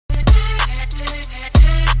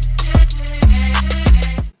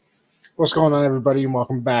What's going on, everybody, and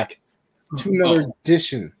welcome back to another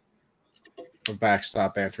edition of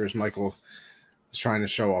Backstop Banter as Michael is trying to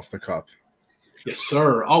show off the cup. Yes,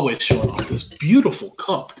 sir. Always showing off this beautiful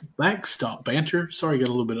cup. Backstop Banter. Sorry, got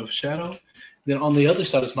a little bit of a shadow. Then on the other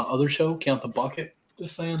side is my other show, Count the Bucket.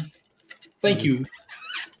 Just saying. Thank you,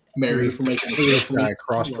 Mary, for making this for me.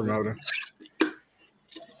 Cross-promoting.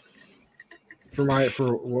 For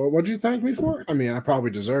what'd you thank me for? I mean, I probably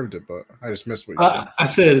deserved it, but I just missed what you said. I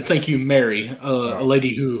said thank you, Mary, a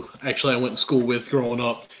lady who actually I went to school with growing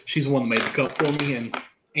up. She's the one that made the cup for me,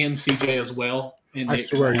 and CJ as well. And I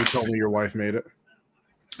swear you told me your wife made it.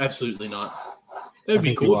 Absolutely not. That'd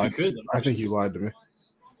be cool if you could. I think you lied to me.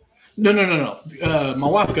 No. My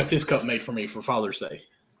wife got this cup made for me for Father's Day.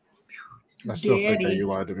 I still think that you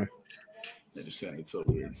lied to me. That just sounded so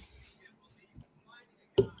weird.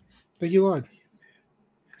 I think you lied.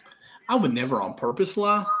 I would never on purpose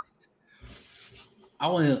lie. I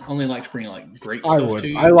only like to bring like great stuff to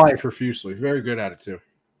you. I lie profusely. Very good at it too.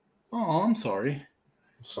 Oh, I'm sorry.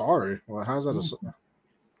 Sorry. Well, how's that?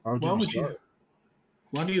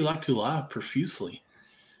 Why do you like to lie profusely?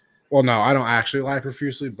 Well, no, I don't actually lie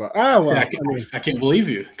profusely, but I can't believe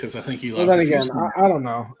you because I think you lie. Well, then profusely. Again, I don't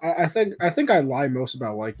know. I think I lie most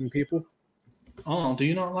about liking people. Oh, do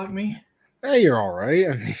you not like me? Hey, you're all right.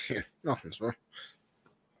 I mean, nothing's wrong.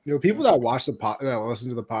 You know, people that watch that listen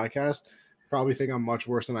to the podcast probably think I'm much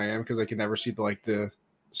worse than I am because they can never see the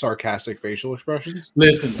sarcastic facial expressions.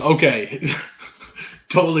 Listen, okay,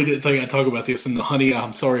 totally didn't think I'd talk about this. And honey,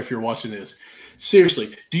 I'm sorry if you're watching this.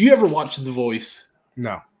 Seriously, do you ever watch The Voice?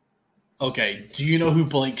 No. Okay, do you know who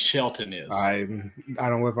Blake Shelton is? I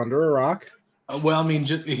don't live under a rock. Well, I mean,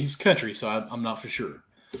 he's country, so I'm not for sure.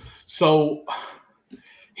 So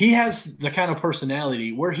he has the kind of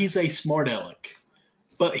personality where he's a smart aleck.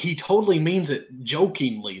 But he totally means it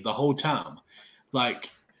jokingly the whole time.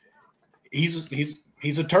 Like he's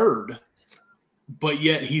a turd, but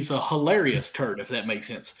yet he's a hilarious turd, if that makes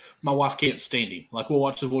sense. My wife can't stand him. Like we'll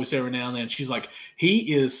watch The Voice every now and then. She's like,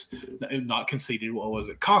 he is not conceited. What was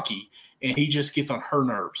it? Cocky. And he just gets on her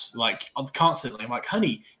nerves, like constantly. I'm like,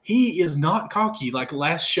 honey, he is not cocky. Like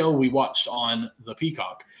last show we watched on the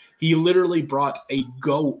Peacock, he literally brought a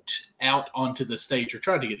goat out onto the stage, or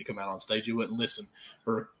tried to get it to come out on stage. He wouldn't listen,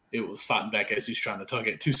 or it was fighting back as he's trying to tug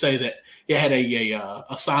it. To say that it had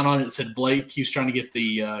a sign on it that said Blake. He was trying to get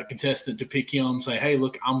the contestant to pick him, say, hey,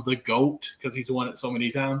 look, I'm the GOAT, because he's won it so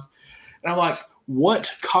many times. And I'm like,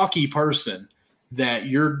 what cocky person that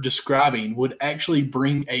you're describing would actually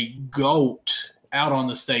bring a goat out on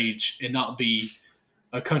the stage and not be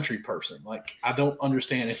a country person? Like, I don't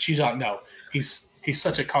understand it. She's like, no, he's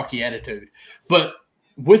such a cocky attitude. But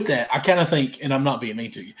with that, I kind of think, and I'm not being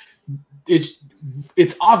mean to you,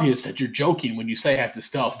 it's obvious that you're joking when you say half the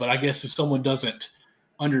stuff, but I guess if someone doesn't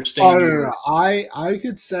understand. No. I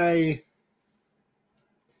could say,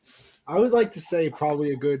 I would like to say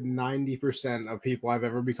probably a good 90% of people I've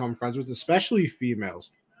ever become friends with, especially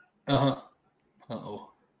females.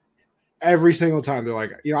 Every single time they're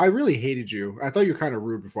like, I really hated you. I thought you were kind of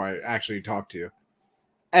rude before I actually talked to you.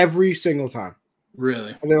 Every single time.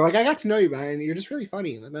 Really? And they're like, I got to know you, man. You're just really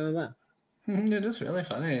funny. You're just really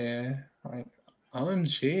funny. Like,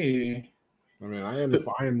 OMG. I mean, I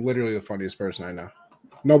am literally the funniest person I know.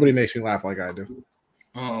 Nobody makes me laugh like I do.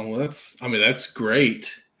 Oh, well, that's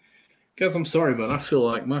great. Guys, I'm sorry, but I feel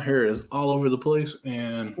like my hair is all over the place,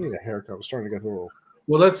 and I need a haircut. I was starting to get a little.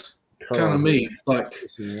 Well, that's kind of me. Like,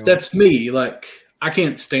 that's me. Like, I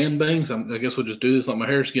can't stand bangs. I guess we'll just do this. Like, my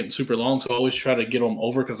hair's getting super long, so I always try to get them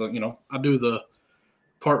over because, I do the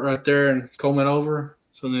part right there and comb it over.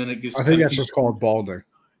 So then it gets. I think that's just called balding.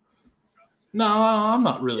 No, I'm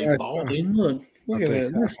not really balding. Look at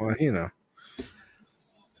that. Well,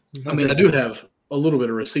 I mean, I do have a little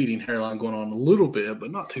bit of receding hairline going on a little bit,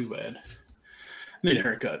 but not too bad. I need a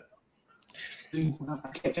haircut. I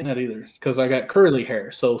can't say that either because I got curly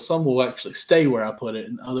hair. So some will actually stay where I put it,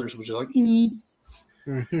 and others will just like,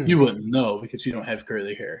 Mm-hmm. You wouldn't know because you don't have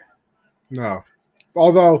curly hair. No.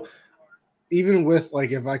 Although, even with,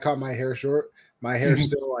 like, if I cut my hair short, my hair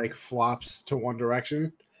still, like, flops to one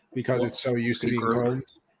direction because it's so used to being combed.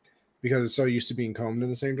 Because it's so used to being combed in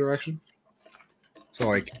the same direction. So,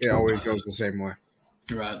 like, it always goes the same way.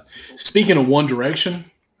 Right. Speaking of one direction,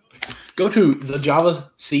 go to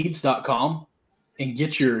thejavaseeds.com and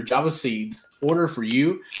get your Java Seeds order for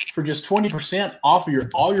you for just 20% off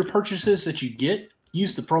of all your purchases that you get.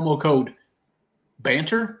 Use the promo code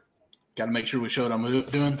BANTER. Got to make sure we show what I'm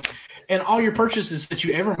doing. And all your purchases that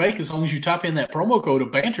you ever make, as long as you type in that promo code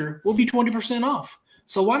of BANTER, will be 20% off.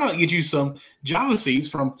 So why not get you some Java Seeds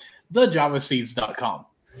from thejavaseeds.com?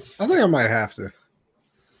 I think I might have to.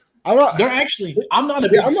 I'm not a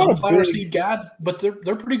big sunflower seed guy, but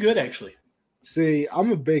they're pretty good actually. See,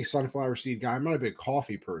 I'm a big sunflower seed guy. I'm not a big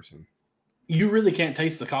coffee person. You really can't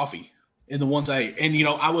taste the coffee in the ones I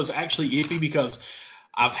was actually iffy because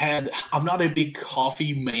I'm not a big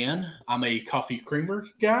coffee man. I'm a coffee creamer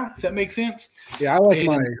guy, if that makes sense. Yeah, I like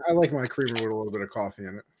my creamer with a little bit of coffee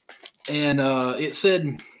in it. And it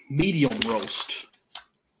said medium roast.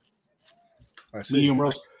 Medium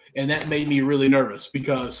roast. And that made me really nervous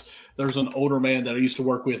because there's an older man that I used to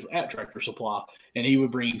work with at Tractor Supply, and he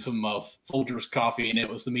would bring some Folgers coffee, and it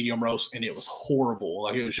was the medium roast, and it was horrible.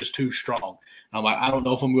 Like, it was just too strong. And I'm like, I don't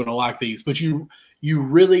know if I'm going to like these. But you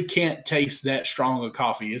really can't taste that strong of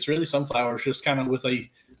coffee. It's really sunflowers, just kind of with a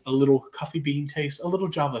little coffee bean taste, a little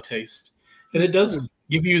Java taste. And it does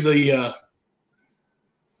give you the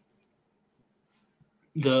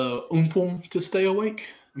oomph to stay awake.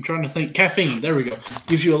 I'm trying to think. Caffeine. There we go.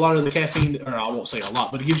 Gives you a lot of the caffeine, or I won't say a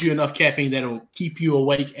lot, but it gives you enough caffeine that'll keep you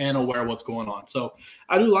awake and aware of what's going on. So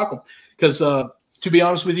I do like them because, to be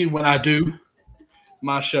honest with you, when I do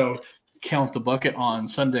my show, Count the Bucket on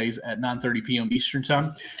Sundays at 9:30 p.m. Eastern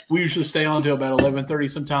time, we usually stay on until about 11:30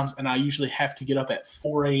 sometimes, and I usually have to get up at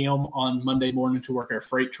 4 a.m. on Monday morning to work our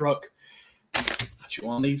freight truck. Chew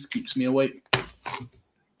on these. Keeps me awake.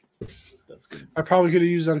 That's good. I probably could have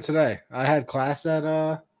used them today. I had class at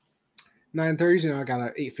 9:30. I got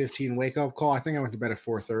an 8:15 wake up call. I think I went to bed at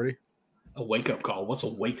 4:30. A wake up call? What's a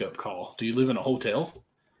wake up call? Do you live in a hotel?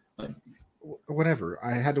 Whatever.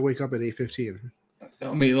 I had to wake up at 8:15.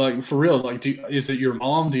 I mean, like, for real. Like, is it your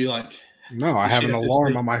mom? Do you like? No, I have an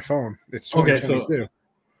alarm on my phone. It's 2022. Okay, so.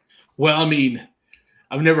 Well, I mean,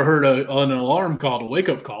 I've never heard an alarm called a wake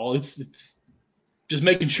up call. It's just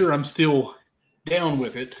making sure I'm still down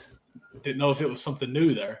with it. Didn't know if it was something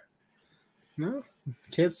new there. No,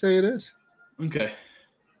 can't say it is. Okay.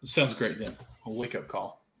 Sounds great then. A wake-up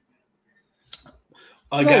call.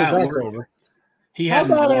 A guy at work, he had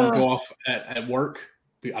an alarm go off at work.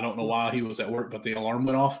 I don't know why he was at work, but the alarm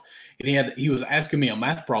went off. And he was asking me a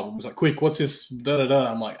math problem. He was like, quick, what's this?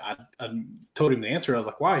 Da-da-da. I'm like, I told him the answer. I was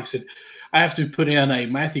like, why? He said, I have to put in a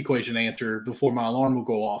math equation answer before my alarm will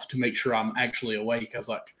go off to make sure I'm actually awake. I was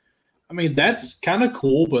like, I mean, that's kind of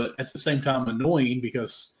cool, but at the same time annoying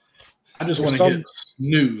because I just want to get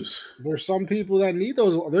news. There's some people that need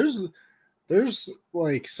those. There's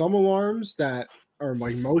like some alarms that are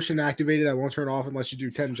like motion activated that won't turn off unless you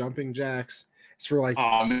do 10 jumping jacks. It's for like,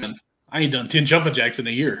 oh man, I ain't done 10 jumping jacks in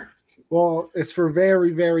a year. Well, it's for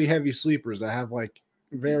very, very heavy sleepers that have like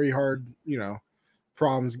very hard,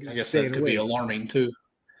 problems. I guess that could be alarming too.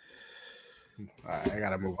 I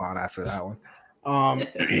gotta move on after that one.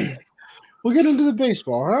 We'll get into the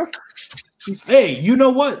baseball, huh? Hey, you know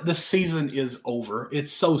what? The season is over.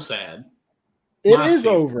 It's so sad. It is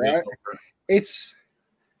over. It's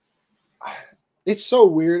so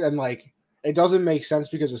weird, and like it doesn't make sense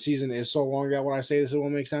because the season is so long that when I say this, it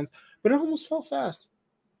won't make sense. But it almost felt fast.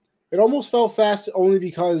 It almost felt fast only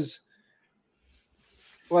because,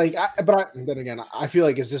 then again, I feel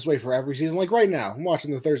like it's this way for every season. Like right now, I'm watching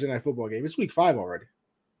the Thursday night football game. It's week 5 already.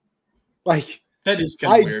 Like that is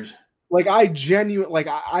kind of weird. Like I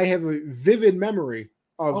have a vivid memory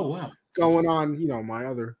of going on, my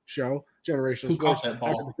other show, Generational Sports,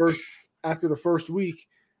 after the first week,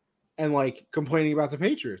 and like complaining about the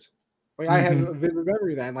Patriots. Like I have a vivid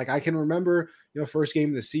memory of that. And like I can remember, first game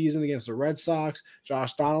of the season against the Red Sox,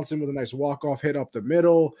 Josh Donaldson with a nice walk-off hit up the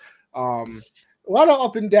middle. A lot of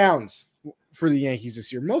up and downs for the Yankees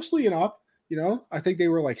this year, mostly an up. I think they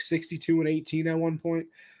were like 62-18 at one point.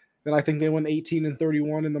 Then I think they went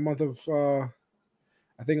 18-31 in the month of,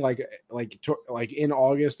 I think like in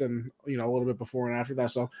August and a little bit before and after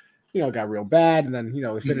that. So it got real bad, and then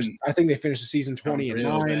they finished. I think they finished the season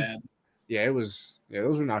 20-9. Yeah, it was. Yeah,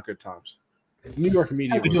 those were not good times. New York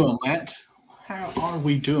media. How are we doing, Matt? How are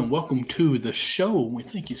we doing? Welcome to the show. We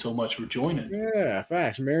thank you so much for joining. Yeah,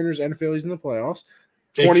 facts. Mariners and Phillies in the playoffs.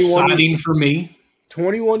 Exciting for me.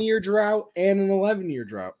 21-year drought and an 11-year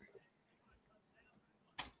drought.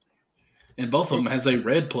 And both of them has a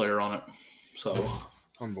red player on it. So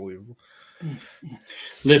unbelievable.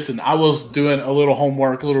 Listen, I was doing a little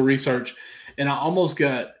homework, a little research, and I almost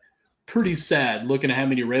got pretty sad looking at how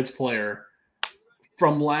many Reds player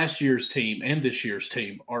from last year's team and this year's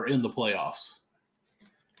team are in the playoffs.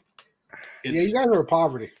 You guys are a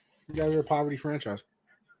poverty. You guys are a poverty franchise.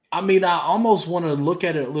 I mean, I almost want to look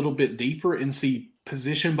at it a little bit deeper and see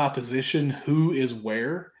position by position who is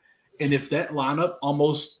where. And if that lineup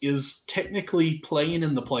almost is technically playing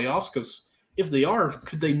in the playoffs, because if they are,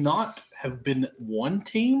 could they not have been one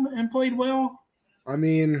team and played well? I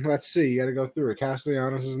mean, let's see. You got to go through it.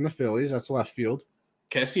 Castellanos is in the Phillies. That's left field.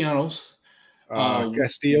 Castellanos.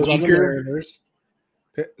 Castillo's on the Mariners.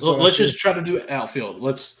 So let's just try to do outfield.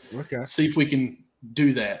 Let's see if we can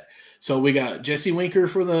do that. So we got Jesse Winker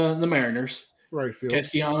for the Mariners. Right field.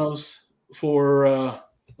 Castellanos for,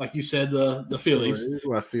 like you said, the Phillies.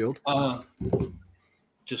 Left field.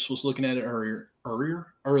 Just was looking at it earlier.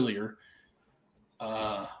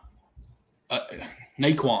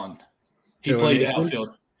 Naquan. He played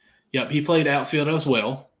outfield. Yep, he played outfield as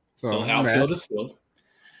well. So outfield is filled.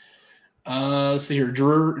 Let's see here.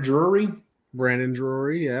 Drury. Brandon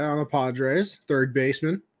Drury, on the Padres. Third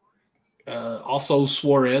baseman. Also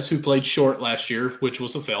Suarez, who played short last year, which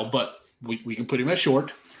was a fail, but we can put him at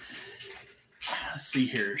short. Let's see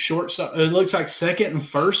here. Shortstop. It looks like second and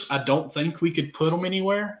first. I don't think we could put him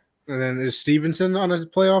anywhere. And then is Stevenson on a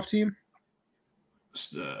playoff team?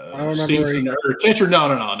 Stevenson or catcher?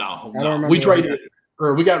 No. We traded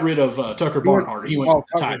or we got rid of Tucker Barnhart. He went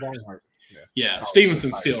Tucker Barnhart. Yeah.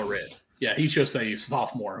 Stevenson's still red. Yeah, he's just a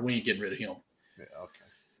sophomore. We ain't getting rid of him. Yeah, okay.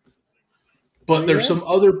 But there's some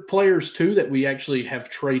other players too that we actually have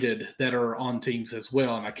traded that are on teams as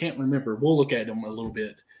well, and I can't remember. We'll look at them a little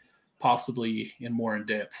bit, possibly more in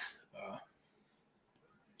depth.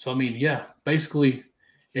 So I mean, basically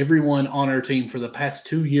everyone on our team for the past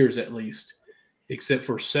 2 years at least, except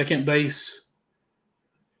for second base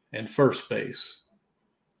and first base.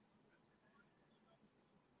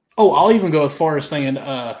 Oh, I'll even go as far as saying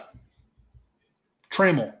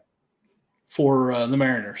Trammell for the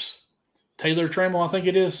Mariners. Taylor Trammell, I think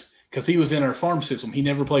it is, because he was in our farm system. He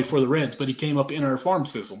never played for the Reds, but he came up in our farm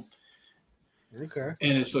system. Okay.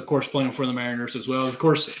 And it's, of course, playing for the Mariners as well. Of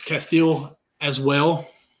course, Castile as well.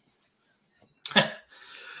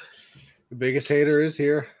 The biggest hater is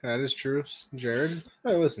here. That is true, Jared.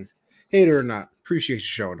 Hey, listen, hater or not, appreciate you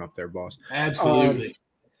showing up there, boss. Absolutely.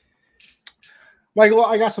 Michael,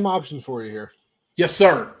 I got some options for you here. Yes,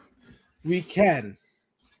 sir. We can.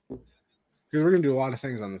 Because we're going to do a lot of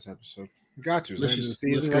things on this episode. We got to. Let's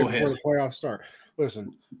go ahead. Before the playoffs start.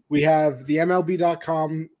 Listen, we have the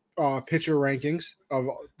MLB.com pitcher rankings.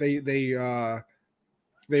 They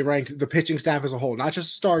ranked the pitching staff as a whole, not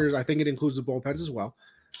just starters. I think it includes the bullpens as well.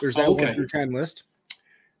 There's that 1 through 10 list.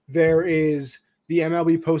 There is the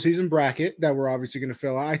MLB postseason bracket that we're obviously going to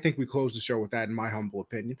fill out. I think we closed the show with that, in my humble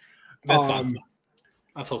opinion. That's fine.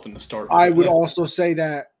 I was hoping to start. I would also say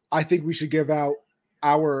that I think we should give out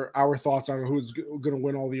our thoughts on who's going to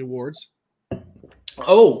win all the awards.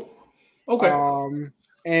 Oh, okay.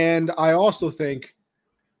 And I also think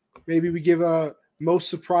maybe we give a most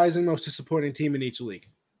surprising, most disappointing team in each league.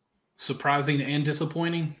 Surprising and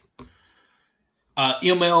disappointing?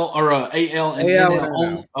 ML or AL and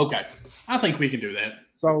NL. Okay. I think we can do that.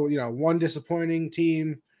 So, one disappointing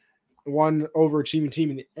team, one overachieving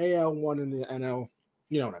team in the AL, one in the NL.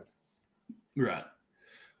 You know what I mean? Right.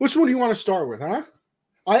 Which one do you want to start with, huh?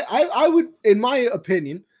 I would, in my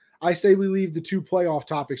opinion, I say we leave the two playoff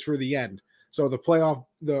topics for the end. So the playoff,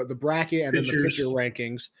 the bracket, and then the pitcher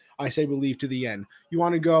rankings, I say we leave to the end. You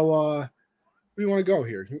want to go, where do you want to go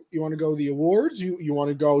here? You want to go the awards? You want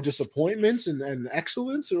to go disappointments and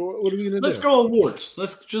excellence? Or what are we going to do? Let's go awards.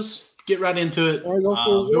 Let's just get right into it.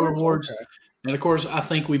 Go awards. Okay. And, of course, I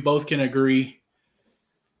think we both can agree.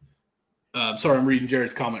 Sorry, I'm reading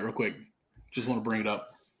Jared's comment real quick. Just want to bring it up.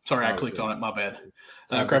 Sorry, I clicked on it. My bad.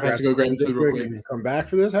 Crap, I have to go grab food real quick. Come back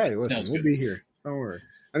for this? Hey, listen, we'll be here. Don't worry.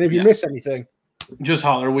 And if you miss anything, just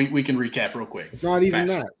holler. We can recap real quick. Not even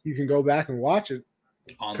that. You can go back and watch it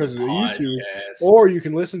because of the YouTube, or you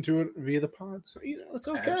can listen to it via the pod. So it's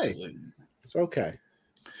okay. Absolutely. It's okay.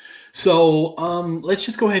 So let's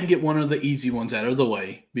just go ahead and get one of the easy ones out of the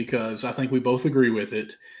way because I think we both agree with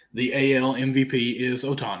it. The AL MVP is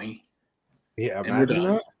Ohtani. Yeah, imagine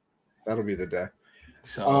that. That'll be the day.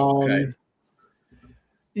 So okay.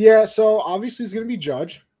 Yeah, so obviously it's going to be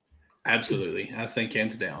Judge. Absolutely. I think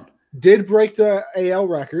hands down. Did break the AL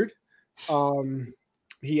record.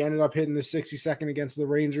 He ended up hitting the 62nd against the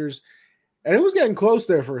Rangers. And it was getting close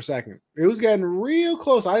there for a second. It was getting real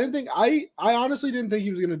close. I honestly didn't think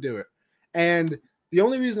he was going to do it. And the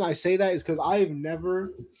only reason I say that is because I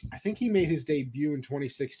think he made his debut in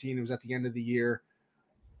 2016. It was at the end of the year.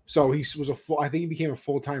 So he was I think he became a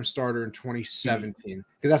full-time starter in 2017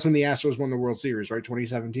 because that's when the Astros won the World Series, right?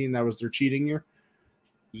 2017, that was their cheating year.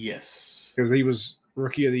 Yes, because he was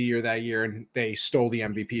Rookie of the Year that year, and they stole the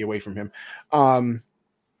MVP away from him.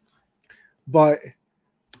 But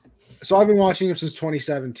so I've been watching him since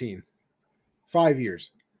 2017, 5 years.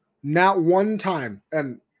 Not one time,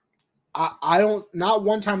 and not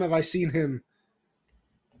one time have I seen him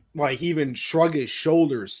like even shrug his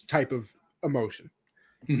shoulders type of emotion.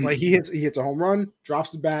 Mm-hmm. Like he hits a home run,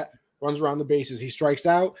 drops the bat, runs around the bases. He strikes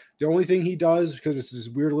out. The only thing he does, because it's this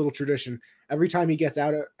weird little tradition, every time he gets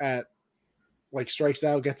out at like strikes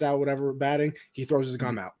out, gets out, whatever batting, he throws his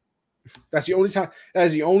gum out. That's the only time. That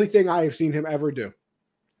is the only thing I have seen him ever do.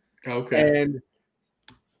 Okay. And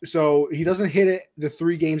so he doesn't hit it the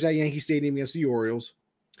 3 games at Yankee Stadium against the Orioles,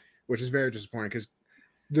 which is very disappointing because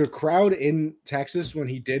the crowd in Texas when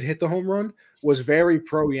he did hit the home run was very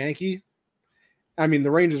pro-Yankee. I mean,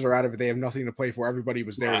 the Rangers are out of it. They have nothing to play for. Everybody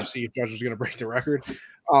was there to see if Judge was going to break the record.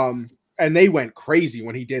 And they went crazy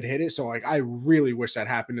when he did hit it. So, like, I really wish that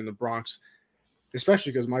happened in the Bronx,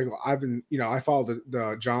 especially because, Michael, I follow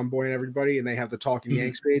the John Boy and everybody, and they have the Talking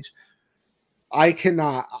Yanks page. I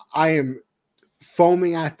am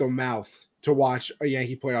foaming at the mouth to watch a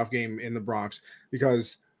Yankee playoff game in the Bronx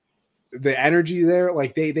because the energy there,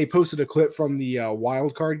 like they posted a clip from the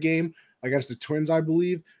Wildcard game against the Twins, I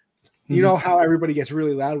believe. You know how everybody gets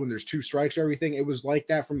really loud when there's 2 strikes or everything? It was like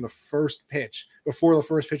that from the first pitch, before the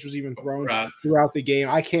first pitch was even thrown throughout the game.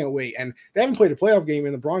 I can't wait. And they haven't played a playoff game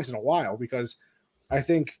in the Bronx in a while because I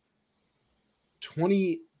think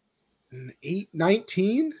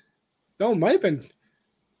 2019? No, it might have been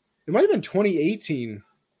 2018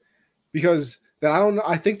 because then I don't know.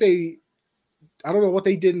 I don't know what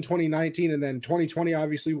they did in 2019, and then 2020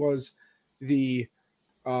 obviously was the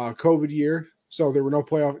COVID year. So there were no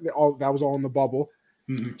playoff. That was all in the bubble.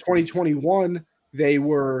 2021, they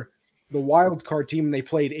were the wild card team, and they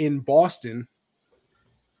played in Boston.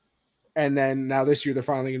 And then now this year, they're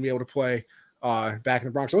finally going to be able to play back in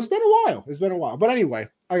the Bronx. So it's been a while. But anyway,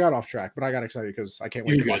 I got off track, but I got excited because I can't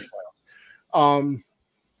wait to watch playoffs.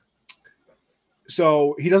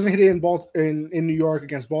 So he doesn't hit it in New York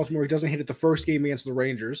against Baltimore. He doesn't hit it the first game against the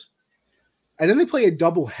Rangers. And then they play a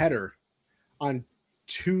doubleheader on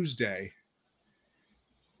Tuesday.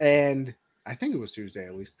 And I think it was Tuesday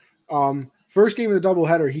at least. First game of the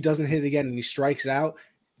doubleheader, he doesn't hit it again, and he strikes out.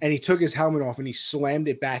 And he took his helmet off, and he slammed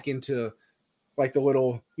it back into like the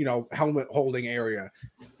little, helmet holding area.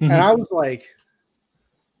 And I was like,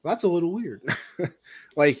 that's a little weird.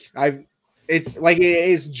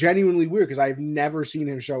 It's genuinely weird because I've never seen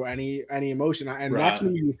him show any emotion. And that's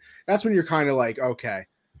when you're kind of like, okay,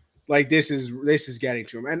 like this is getting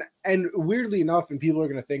to him. And weirdly enough, and people are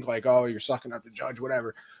going to think like, oh, you're sucking up the Judge,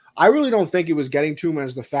 whatever. I really don't think it was getting to him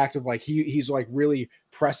as the fact of like he's like really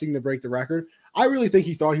pressing to break the record. I really think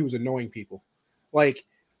he thought he was annoying people. Like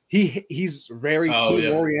he's very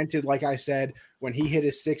team oriented. Like I said, when he hit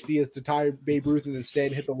his 60th to tie Babe Ruth and then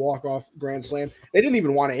Stan hit the walk-off grand slam, they didn't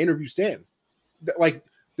even want to interview Stan. Like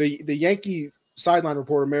the Yankee sideline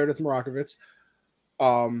reporter, Meredith Marakovitz,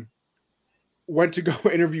 went to go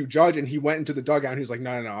interview Judge, and he went into the dugout and he was like,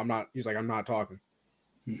 no, I'm not. He's like, I'm not talking.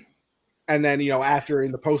 And then, after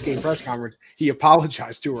in the post-game press conference, he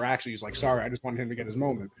apologized to her. Actually, he's like, sorry, I just wanted him to get his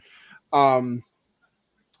moment.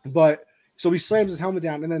 But so he slams his helmet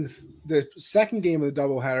down. And then the second game of the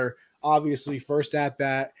doubleheader, obviously first at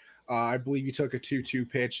bat, I believe he took a 2-2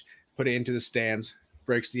 pitch, put it into the stands,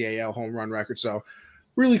 breaks the AL home run record. So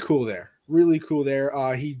really cool there.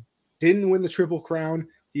 He didn't win the Triple Crown.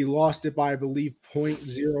 He lost it by, I believe,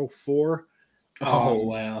 0.04. Oh,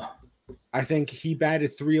 wow. I think he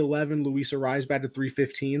batted 311. Luis Ariz batted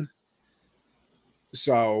 315.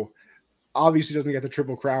 So obviously doesn't get the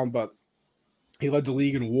Triple Crown, but he led the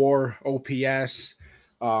league in WAR, OPS.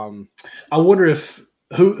 I wonder if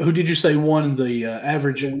who did you say won the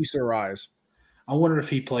average? Luis Ariz. I wonder if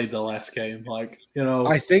he played the last game.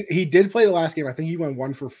 I think he did play the last game. I think he went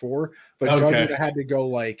 1 for 4, but Judge would have had to go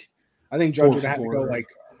Judge would have had to go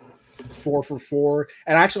 4 for 4.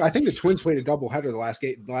 And actually, I think the Twins played a doubleheader the last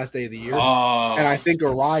day of the year. And I think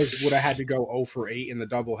Ariz would have had to go 0 for 8 in the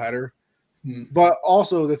doubleheader. But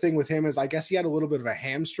also the thing with him is I guess he had a little bit of a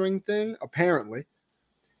hamstring thing, apparently.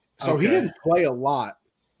 So he didn't play a lot,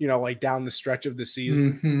 down the stretch of the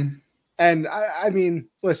season. And I mean,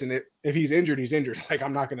 listen, if he's injured, he's injured. Like,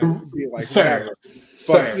 I'm not going to be like, whatever.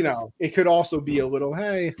 But, it could also be a little,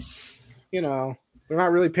 hey, they're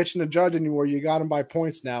not really pitching the Judge anymore. You got him by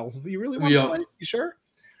points now. You really want to play? You sure?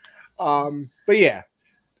 But yeah,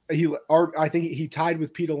 I think he tied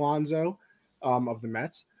with Pete Alonso of the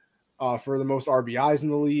Mets for the most RBIs in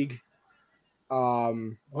the league.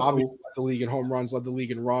 Obviously led the league in home runs, led the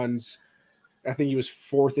league in runs. I think he was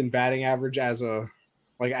 4th in batting average as in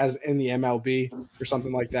the MLB or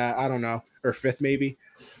something like that. I don't know, or 5th maybe.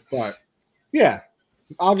 But yeah,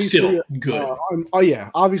 obviously still good.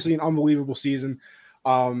 Obviously an unbelievable season.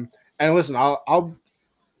 And listen, I'll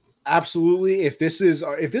absolutely, if this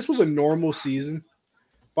was a normal season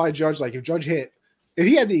by Judge, like if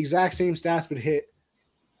he had the exact same stats but hit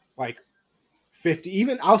like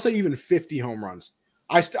 50, I'll say even 50 home runs,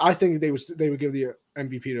 I think they would give the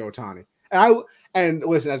MVP to Ohtani. And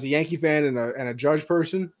listen, as a Yankee fan and a Judge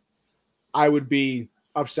person, I would be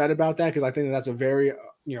upset about that because I think that's a very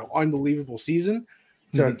unbelievable season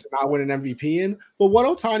to not win an MVP in. But what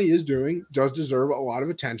Ohtani is doing does deserve a lot of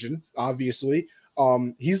attention. Obviously,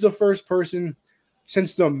 he's the first person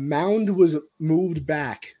since the mound was moved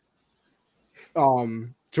back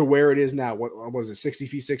to where it is now. What was it? 60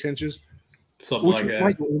 feet 6 inches. Something like that.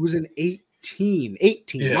 Michael, it was an 18,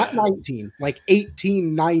 not 19, like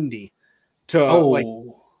 1890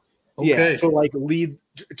 to to like lead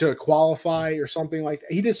to qualify or something like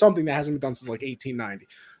that. He did something that hasn't been done since like 1890.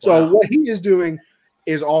 So what he is doing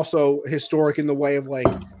is also historic in the way of like,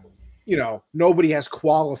 nobody has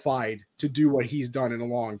qualified to do what he's done in a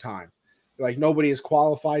long time. Like nobody is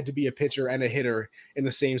qualified to be a pitcher and a hitter in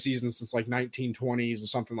the same season since like 1920s or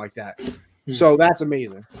something like that. So that's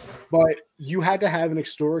amazing. But you had to have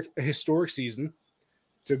a historic season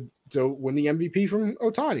to win the MVP from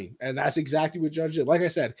Ohtani. And that's exactly what Judge did. Like I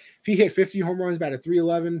said, if he hit 50 home runs, batted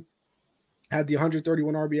 .311, had the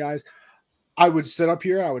 131 RBIs, I would sit up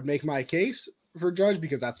here. I would make my case for Judge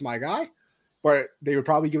because that's my guy. But they would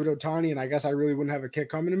probably give it to Ohtani, and I guess I really wouldn't have a kick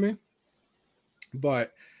coming to me.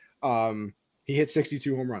 But he hit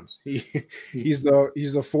 62 home runs. He's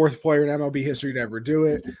the fourth player in MLB history to ever do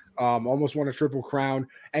it. Almost won a Triple Crown.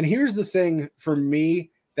 And here's the thing for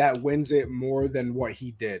me that wins it more than what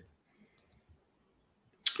he did.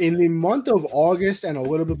 In the month of August and a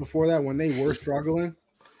little bit before that, when they were struggling,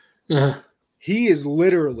 he is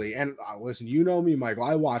literally, and listen, you know me, Michael,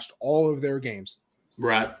 I watched all of their games.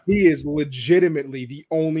 Right. He is legitimately the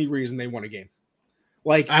only reason they won a game.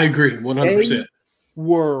 Like, I agree 100%. They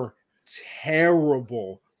were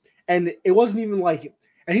terrible. And it wasn't even like,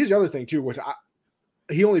 and here's the other thing too, which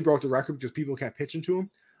he only broke the record because people kept pitching to him.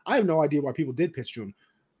 I have no idea why people did pitch to him.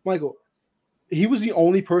 Michael, he was the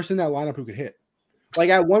only person in that lineup who could hit. Like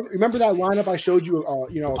remember that lineup I showed you?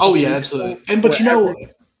 Oh yeah, absolutely. And but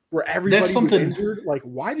where everybody was injured. Like,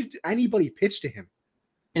 why did anybody pitch to him?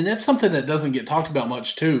 And that's something that doesn't get talked about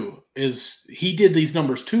much too. Is he did these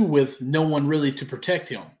numbers too with no one really to protect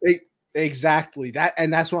him? Exactly that,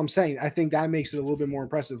 and that's what I'm saying. I think that makes it a little bit more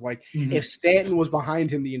impressive. Like if Stanton was behind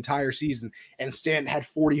him the entire season, and Stanton had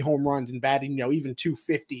 40 home runs and batting, even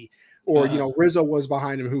 250. Or, Rizzo was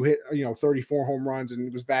behind him who hit, 34 home runs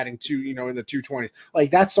and was batting in the 220s. Like,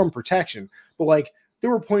 that's some protection. But, like, there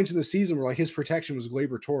were points in the season where, like, his protection was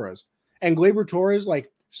Gleyber Torres. And Gleyber Torres,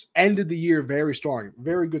 like, ended the year very strong.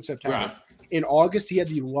 Very good September. Right. In August, he had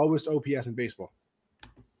the lowest OPS in baseball.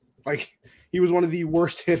 Like, he was one of the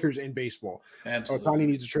worst hitters in baseball. Absolutely. Ohtani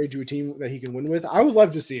needs to trade to a team that he can win with. I would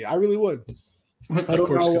love to see it. I really would. Of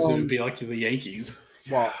course, because it would be like the Yankees.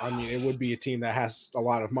 Well, I mean, it would be a team that has a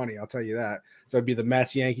lot of money. I'll tell you that. So it'd be the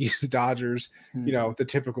Mets, Yankees, Dodgers. The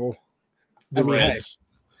typical. The Reds.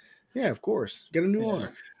 Yeah, of course. Get a new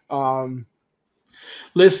owner.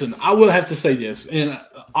 Listen, I will have to say this, and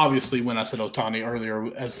obviously, when I said Ohtani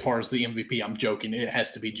earlier, as far as the MVP, I'm joking. It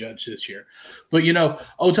has to be Judge this year, but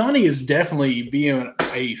Ohtani is definitely being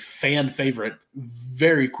a fan favorite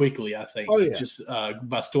very quickly. I think, just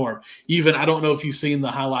by storm. Even I don't know if you've seen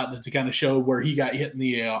the highlight that kind of showed where he got hit in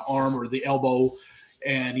the arm or the elbow,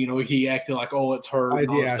 and he acted like, "Oh, it's hurt." And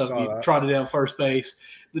all that stuff. He trotted down first base.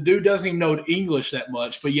 The dude doesn't even know English that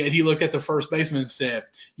much, but yet he looked at the first baseman and said,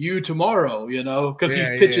 "You tomorrow," because he's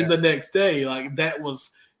pitching the next day. Like, that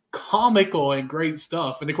was comical and great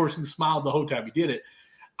stuff. And of course, he smiled the whole time he did it.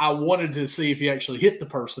 I wanted to see if he actually hit the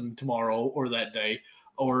person tomorrow or that day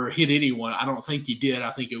or hit anyone. I don't think he did.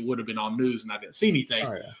 I think it would have been on news and I didn't see anything.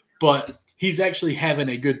 But he's actually having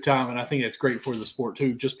a good time, and I think that's great for the sport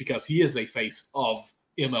too, just because he is a face of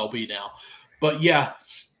MLB now. But yeah,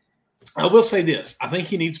 I will say this. I think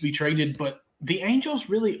he needs to be traded, but the Angels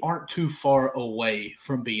really aren't too far away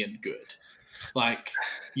from being good. Like,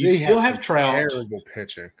 you still have Trout. Terrible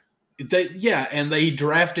pitching. And they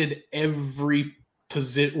drafted every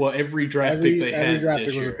draft pick they had. Every draft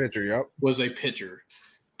pick was a pitcher, was a pitcher.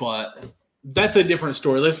 But that's a different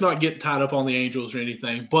story. Let's not get tied up on the Angels or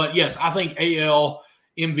anything. But, yes, I think AL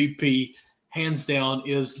MVP, hands down,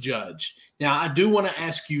 is Judge. Now, I do want to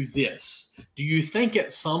ask you this. Do you think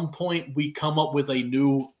at some point we come up with a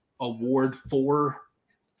new award for,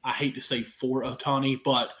 I hate to say for Ohtani,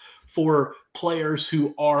 but for players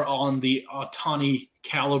who are on the Ohtani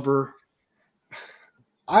caliber?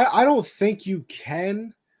 I don't think you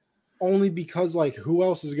can, only because, like, who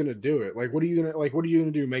else is going to do it? Like, what are you going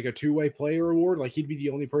to do? Make a two-way player award? Like, he'd be the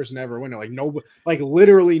only person to ever win it. Like, nobody, like,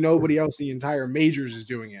 literally nobody else in the entire majors is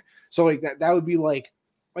doing it. So, like, that would be like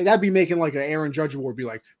that'd be making like an Aaron Judge award, be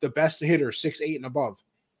like the best hitter 6'8" and above.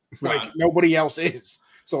 Like nobody else is.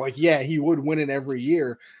 So like, yeah, he would win it every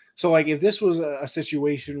year. So like, if this was a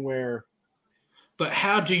situation where, but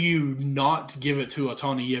how do you not give it to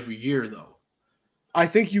Ohtani every year though? I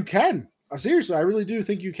think you can. Seriously, I really do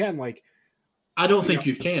think you can. Like, I don't think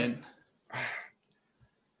you can.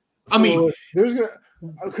 I mean, there's gonna.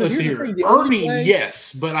 Let's see here. Earning,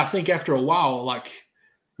 yes, but I think after a while, like,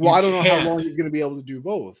 well, I don't know how long he's going to be able to do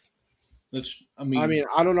both. I mean,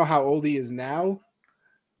 I don't know how old he is now.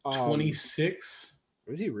 26.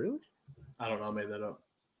 Is he really? I don't know. I made that up.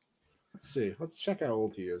 Let's see. Let's check how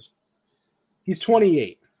old he is. He's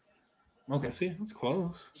 28. Okay, see, that's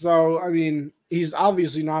close. So, I mean, he's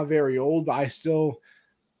obviously not very old, but I still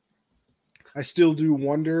do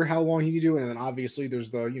wonder how long he can do. And then obviously there's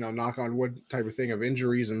the, knock on wood type of thing of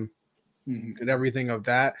injuries and everything of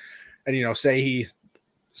that. And, say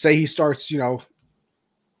he starts,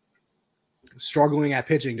 struggling at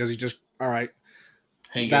pitching. Does he just, all right,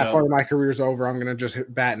 that part of my career is over. I'm going to just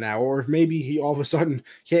hit bat now. Or if maybe he all of a sudden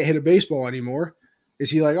can't hit a baseball anymore,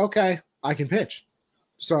 is he like, okay, I can pitch.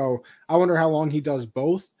 So I wonder how long he does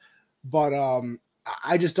both. But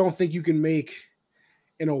I just don't think you can make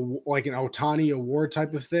an Ohtani award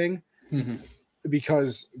type of thing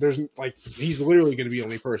because there's he's literally going to be the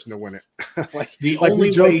only person to win it.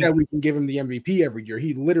 We joke that we can give him the MVP every year.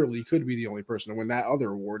 He literally could be the only person to win that other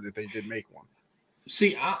award that they did make one.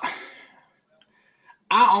 See, I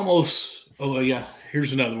almost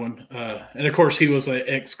here's another one. And of course he was an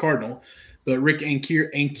ex-Cardinal, but Rick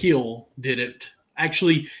Ankiel did it.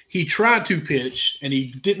 Actually, he tried to pitch and he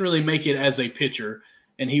didn't really make it as a pitcher.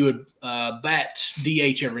 And he would bat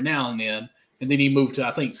DH every now and then. And then he moved to,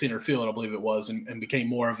 I think, center field, I believe it was, and became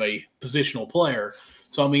more of a positional player.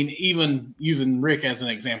 So, I mean, even using Rick as an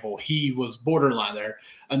example, he was borderline there.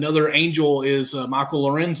 Another Angel is Michael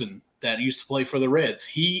Lorenzen that used to play for the Reds.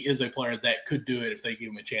 He is a player that could do it if they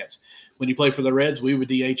give him a chance. When he played for the Reds, we would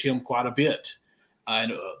DH him quite a bit.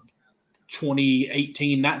 And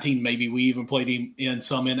 2018, 19, maybe, we even played him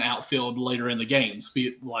in outfield later in the games.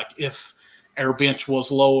 Like if – our bench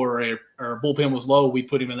was low or our bullpen was low, we'd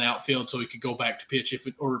put him in the outfield so he could go back to pitch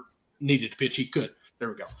or needed to pitch, he could. There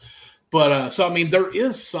we go. But so, I mean, there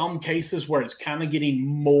is some cases where it's kind of getting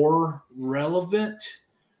more relevant,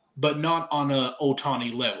 but not on a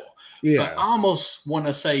Ohtani level. Yeah. But I almost want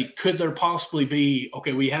to say, could there possibly be,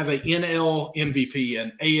 okay, we have a NL MVP,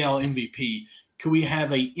 an AL MVP. Could we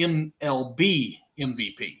have a MLB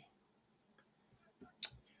MVP?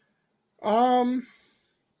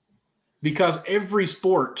 Because every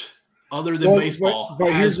sport other than baseball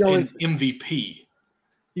has an MVP,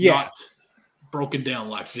 not broken down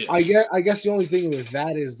like this. I guess the only thing with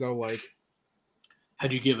that is though, like, how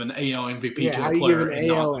do you give an AL MVP to a player? How do you give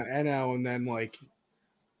an AL and NL, and then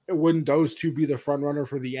wouldn't those two be the front runner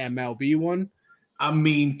for the MLB one? I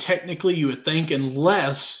mean, technically, you would think,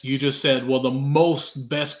 unless you just said, well, the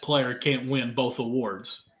best player can't win both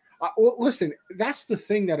awards. Well, listen, that's the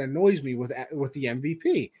thing that annoys me with the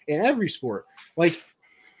MVP in every sport. Like,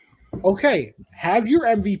 okay, have your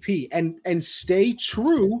MVP and stay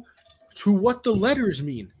true to what the letters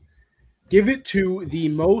mean. Give it to the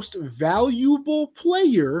most valuable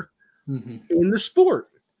player in the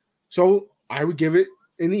sport. So I would give it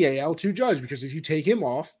in the AL to Judge, because if you take him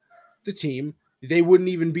off the team, they wouldn't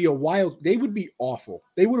even be they would be awful.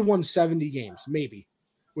 They would have won 70 games, maybe,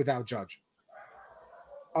 without Judge.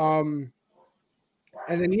 And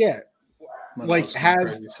then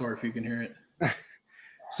sorry if you can hear it.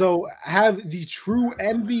 So have the true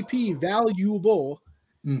MVP valuable,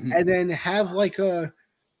 and then have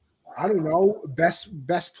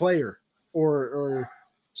best player or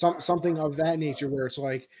something of that nature, where it's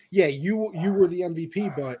like, yeah, you were the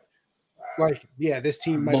MVP, but this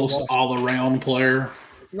team might most all around player.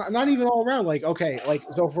 Not even all around.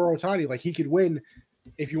 So for Ohtani, he could win.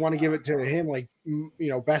 If you want to give it to him,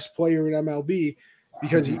 best player in MLB,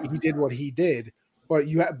 because he did what he did, but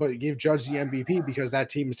give Judge the MVP because that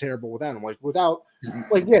team is terrible without him.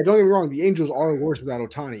 Don't get me wrong, the Angels are worse without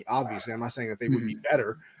Ohtani. Obviously, I'm not saying that they would be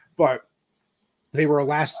better, but they were a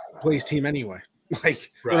last place team aneway. They're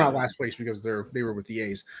not last place because they were with the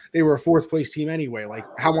A's. They were a fourth place team anyway.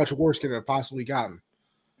 How much worse could it have possibly gotten?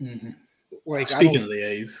 Speaking of the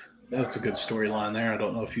A's. That's a good storyline there. I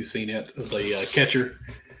don't know if you've seen it. The catcher.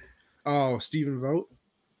 Oh, Stephen Vogt?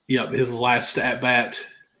 Yep. His last at-bat,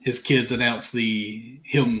 his kids announced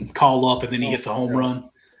him call up, and then he hits a home run.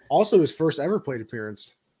 Also, his first ever plate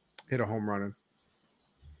appearance, hit a home run in.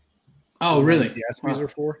 Oh, really? The ESPYs are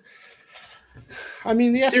for? I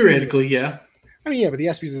mean, the ESPYs... Theoretically, yeah. I mean, yeah, but the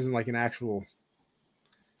ESPYs isn't an actual...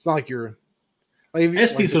 It's not like you're...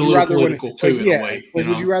 ESPYs are a little political, too, in a way.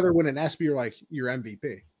 Would you rather win an ESPY or, your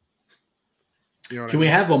MVP? You know Can we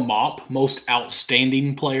have a mop, most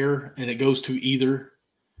outstanding player, and it goes to either?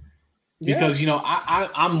 Because,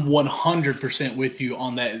 I'm 100% with you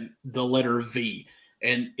on that, the letter V,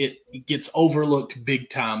 and it gets overlooked big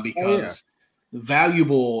time because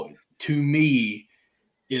valuable to me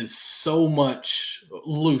is so much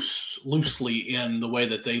loosely in the way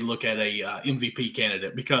that they look at a MVP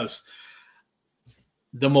candidate, because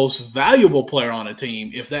the most valuable player on a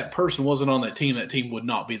team, if that person wasn't on that team would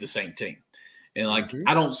not be the same team. And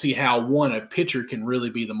I don't see how a pitcher can really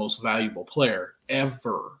be the most valuable player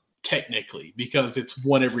ever, technically, because it's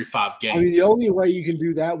one every 5 games. I mean, the only way you can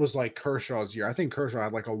do that was like Kershaw's year. I think Kershaw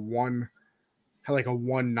had like a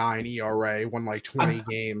 1.9 ERA, won like 20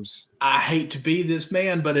 games. I hate to be this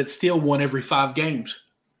man, but it's still one every 5 games.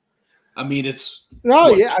 I mean, it's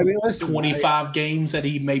 25 games that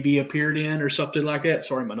he maybe appeared in or something like that.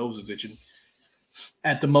 Sorry, my nose is itching.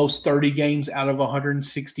 At the most 30 games out of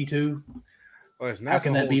 162. Listen, how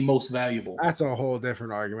can that be most valuable? That's a whole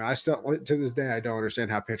different argument. I still, to this day, I don't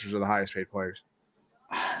understand how pitchers are the highest paid players.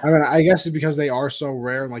 I mean, I guess it's because they are so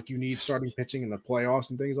rare, and like you need starting pitching in the playoffs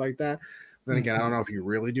and things like that. Then again, I don't know if you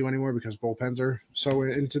really do anymore because bullpens are so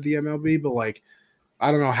into the MLB, but like,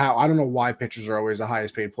 I don't know why pitchers are always the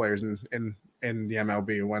highest paid players in the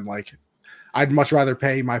MLB when like I'd much rather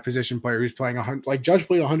pay my position player who's playing like Judge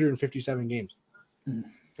played 157 games.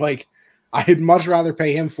 Like I'd much rather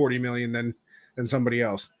pay him $40 million than somebody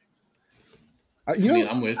else.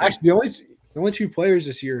 I'm with actually the only 2 players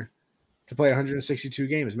this year to play 162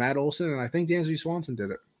 games, Matt Olson and I think Dansby Swanson did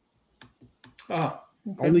it. Oh,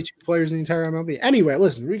 okay. Only 2 players in the entire MLB. Anyway,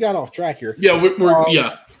 listen, we got off track here. Yeah, we're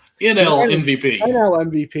NL MVP. NL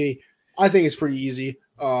MVP. I think it's pretty easy.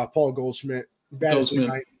 Paul Goldschmidt batted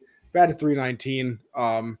 319,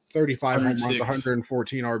 35 home runs,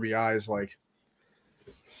 114 RBIs. Like,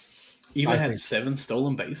 even had 7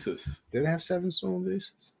 stolen bases. Did it have 7 stolen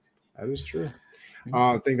bases? That is true.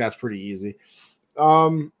 I think that's pretty easy.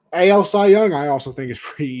 AL Cy Young, I also think is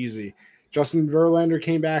pretty easy. Justin Verlander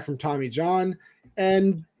came back from Tommy John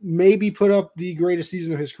and maybe put up the greatest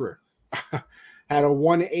season of his career. Had a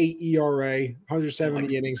 1.8 ERA,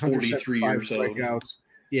 170 innings, 43 years strikeouts. old.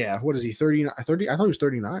 Yeah, what is he? 30? I thought he was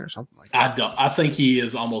 39 or something like that. I think he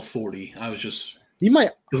is almost 40. He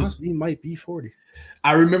might be 40.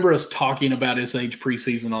 I remember us talking about his age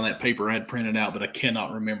preseason on that paper I had printed out, but I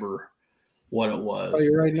cannot remember what it was. I'll tell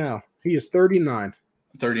you right now, he is 39.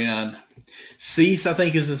 39. Cease, I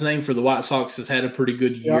think, is his name for the White Sox. Has had a pretty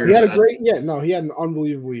good year. He had he had an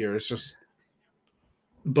unbelievable year. It's just.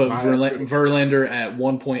 But Verlander at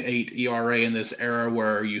 1.8 ERA in this era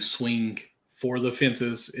where you swing for the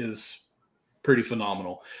fences is pretty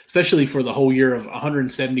phenomenal, especially for the whole year of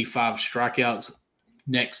 175 strikeouts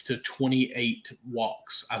next to 28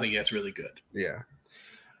 walks. I think that's really good. Yeah.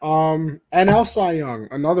 NL Cy Young,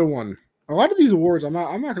 another one. A lot of these awards, I'm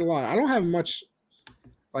not gonna lie, I don't have much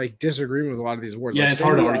like disagreement with a lot of these awards. Yeah, like it's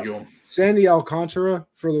hard to argue them. Sandy Alcantara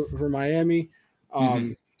for Miami,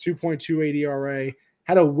 2.28 ERA,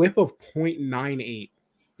 had a whip of 0.98.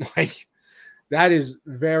 Like that is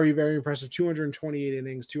very, very impressive. 228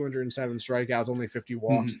 innings, 207 strikeouts, only 50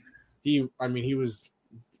 walks. He was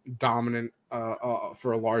dominant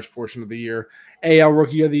for a large portion of the year. AL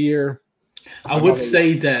Rookie of the Year. I would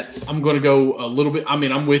say that I'm going to go a little bit. I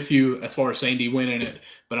mean, I'm with you as far as Sandy winning it,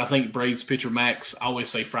 but I think Braves pitcher Max, I always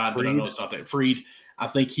say Fried, but I know it's not that. Fried, I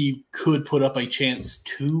think he could put up a chance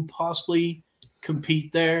to possibly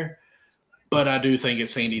compete there, but I do think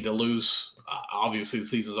it's Sandy to lose. Obviously, the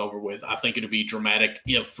season's over with. I think it would be dramatic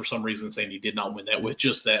if, for some reason, Sandy did not win that with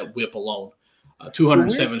just that whip alone.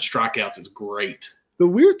 207 strikeouts is great. The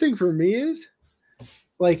weird thing for me is,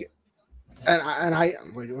 like, and I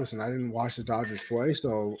like, listen, I didn't watch the Dodgers play,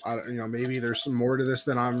 so maybe there's some more to this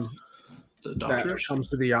than that comes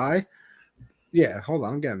to the eye. Yeah, hold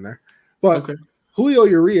on, I'm getting there. But okay. Julio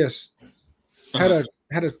Urias had a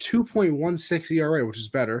 2.16 ERA, which is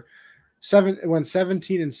better. Went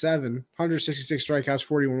 17-7, 166 strikeouts,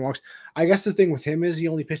 41 walks. I guess the thing with him is he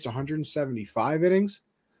only pitched 175 innings,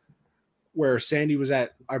 where Sandy was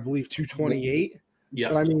at, I believe, 228. Yeah,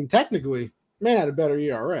 but I mean, technically, man had a better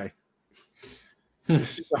ERA.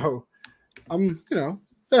 So, but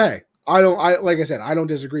hey, like I said, I don't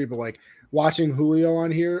disagree. But like watching Julio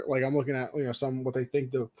on here, like I'm looking at some what they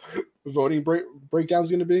think the voting breakdown is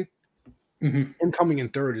going to be. Him coming in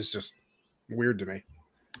third is just weird to me.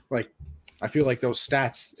 Like, I feel like those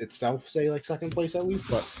stats itself say like second place at least,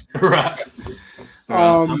 but right.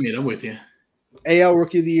 I'm with you. AL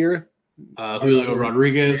Rookie of the Year, Julio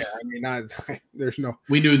Rodriguez. Yeah, there's no.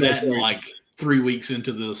 We knew that in like 3 weeks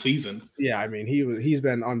into the season. Yeah, I mean he's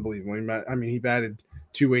been unbelievable. He batted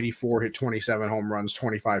 284, hit 27 home runs,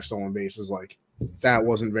 25 stolen bases. Like that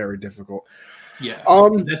wasn't very difficult. Yeah,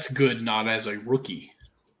 that's good. Not as a rookie.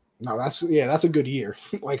 No, that's a good year.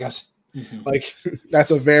 Like us, like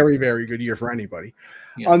that's a very, very good year for anybody.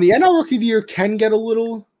 Yeah. The NL Rookie of the Year can get a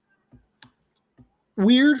little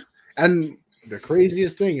weird, and the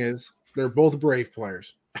craziest thing is they're both Brave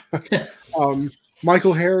players.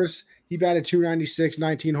 Michael Harris, he batted 296,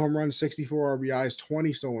 19 home runs, 64 RBIs,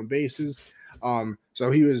 20 stolen bases.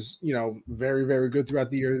 So he was, very, very good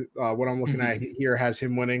throughout the year. What I'm looking at here has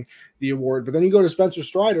him winning the award. But then you go to Spencer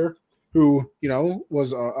Strider, who,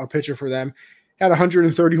 was a pitcher for them, had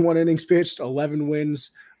 131 innings pitched, 11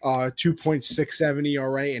 wins, 2.67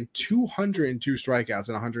 ERA, and 202 strikeouts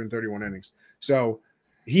in 131 innings. So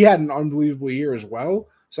he had an unbelievable year as well.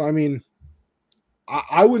 So, I mean,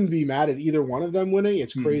 I wouldn't be mad at either one of them winning.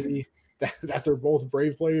 It's crazy that they're both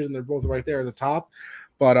Brave players and they're both right there at the top.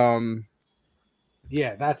 But,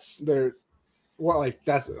 yeah, that's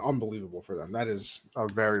unbelievable for them. That is a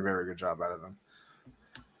very, very good job out of them.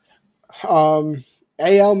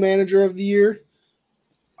 AL Manager of the Year.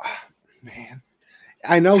 Man,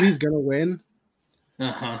 I know he's gonna win.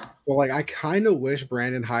 But I kind of wish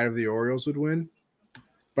Brandon Hyde of the Orioles would win.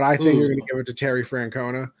 But I think you're gonna give it to Terry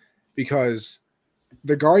Francona because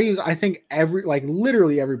the Guardians. I think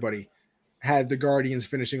literally everybody had the Guardians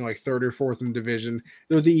finishing third or fourth in the division.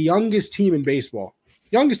 They're the youngest team in baseball,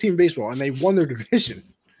 and they won their division.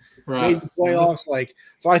 Right. Made the playoffs.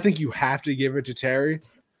 So I think you have to give it to Terry.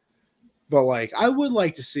 But I would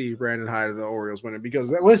like to see Brandon Hyde of the Orioles win it because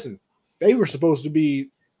listen, they were supposed to be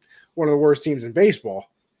one of the worst teams in baseball.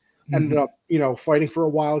 Ended up, fighting for a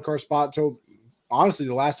wild card spot till honestly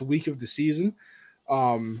the last week of the season.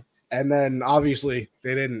 And then obviously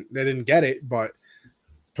they didn't get it, but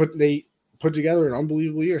they put together an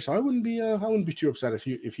unbelievable year. So I wouldn't be too upset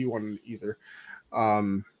if you won either.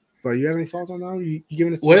 But you have any thoughts on that? You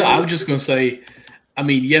giving it? Well, I was just going to say, I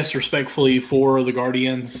mean, yes, respectfully for the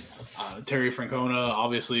Guardians, Terry Francona,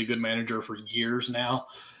 obviously a good manager for years now.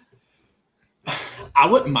 I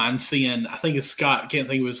wouldn't mind seeing, I think it's Scott, can't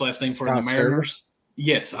think of his last name for the Mariners.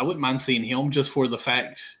 Yes, I wouldn't mind seeing him just for the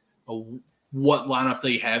fact of what lineup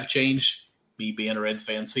they have changed. Me being a Reds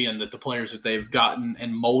fan, seeing that the players that they've gotten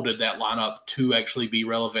and molded that lineup to actually be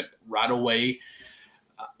relevant right away.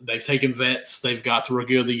 They've taken vets, they've got to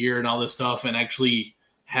Rookie of the Year and all this stuff and actually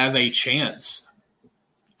have a chance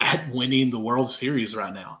at winning the World Series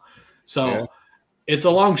right now. So it's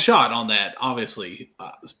a long shot on that, obviously.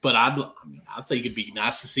 But I think it'd be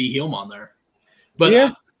nice to see him on there. But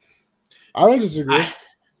yeah, I don't disagree.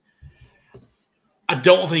 I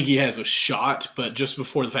don't think he has a shot, but just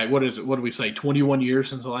before the fact, what is it? What do we say? 21 years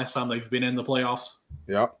since the last time they've been in the playoffs?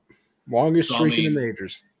 Yep. Longest streak in the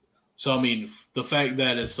majors. So, I mean, the fact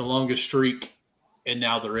that it's the longest streak and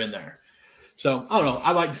now they're in there. So, I don't know.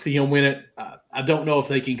 I'd like to see him win it. I don't know if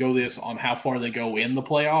they can go this on how far they go in the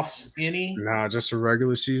playoffs Nah, just a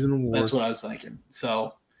regular season award. That's what I was thinking.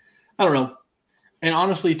 So, I don't know. And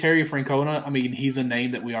honestly, Terry Francona, I mean, he's a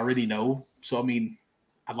name that we already know. So, I mean,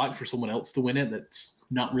 I'd like for someone else to win it that's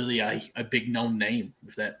not really a big known name.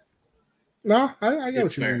 If that, no, I get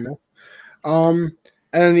what you mean. And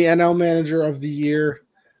then the NL Manager of the Year,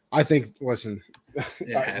 I think. Listen,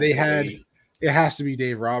 it has to be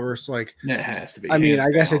Dave Roberts. It has to be. I mean, I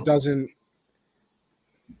guess it doesn't.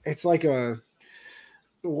 It's how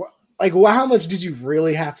much did you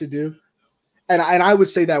really have to do? And I would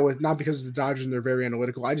say that with not because of the Dodgers and they're very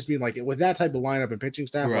analytical. I just mean with that type of lineup and pitching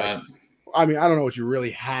staff. Right. I mean, I don't know what you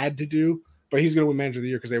really had to do, but he's going to win Manager of the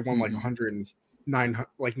Year because they won 900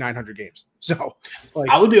 games. So,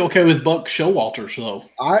 I would be okay with Buck Showalter, though.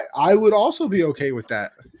 I would also be okay with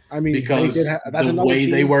that. I mean, because the way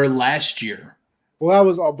they were last year. Well, that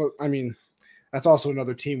was all, but I mean, that's also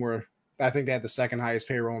another team where I think they had the second highest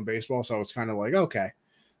payroll in baseball. So it's kind of okay,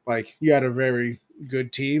 you had a very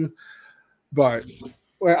good team, but.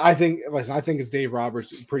 Well, I think it's Dave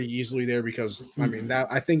Roberts pretty easily there because I mean that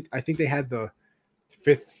I think they had the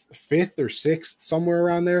fifth or sixth somewhere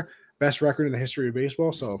around there best record in the history of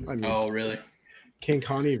baseball. So I mean, oh really? King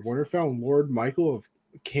Connie of Winterfell and Lord Michael of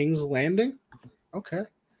King's Landing. Okay,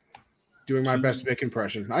 doing my best Vic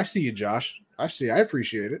impression. I see you, Josh. I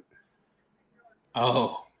appreciate it.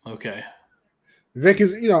 Oh, okay. Vic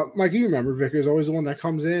is Mike. You remember Vic is always the one that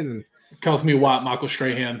comes in and calls me White Michael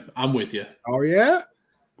Strahan. I'm with you. Oh yeah.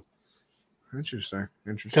 Interesting.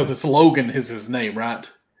 Because it's Logan is his name,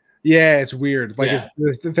 right? Yeah, it's weird.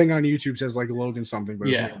 The thing on YouTube says Logan something, but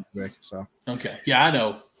it's not Vic. So okay, yeah, I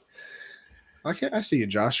know. Okay, I see you,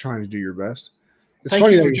 Josh, trying to do your best.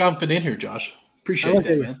 Thank you for jumping in here, Josh. Appreciate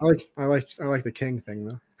that, man. I like the King thing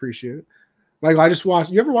though. Appreciate it. Like I just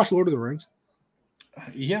watched. You ever watch Lord of the Rings?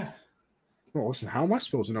 Yeah. Well, listen. How am I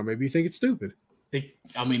supposed to know? Maybe you think it's stupid. It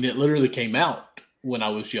literally came out when I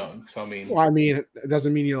was young. So Well, it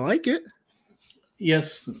doesn't mean you like it.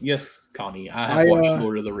 Yes, Connie. I have watched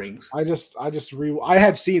Lord of the Rings. I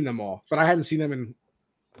had seen them all, but I hadn't seen them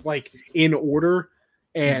in order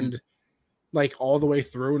and like all the way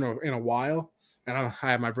through in a while. And I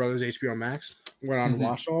had my brother's HBO Max. Went on and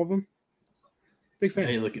watched all of them. Big fan.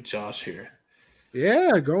 Hey, look at Josh here.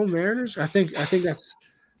 Yeah, go Mariners. I think that's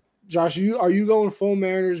Josh. Are you going full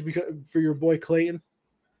Mariners for your boy Clayton?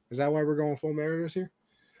 Is that why we're going full Mariners here?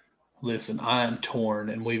 Listen, I am torn,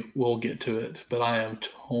 and we'll get to it, but I am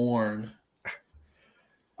torn.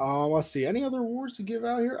 Let's see. Any other awards to give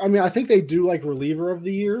out here? I mean, I think they do like reliever of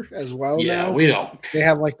the year as well. Yeah, now. we don't. They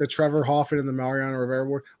have like the Trevor Hoffman and the Mariano Rivera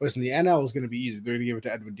award. Listen, the NL is going to be easy. They're going to give it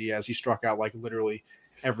to Edwin Diaz. He struck out like literally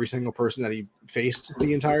every single person that he faced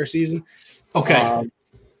the entire season. Okay.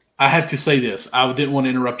 I have to say this. I didn't want to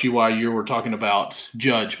interrupt you while you were talking about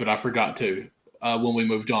Judge, but I forgot to when we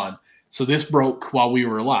moved on. So this broke while we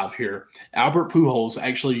were alive here. Albert Pujols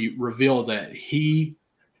actually revealed that he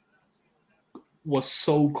was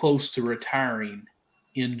so close to retiring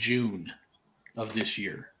in June of this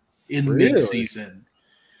year, in midseason.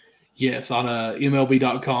 Yes, on a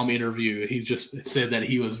MLB.com interview, he just said that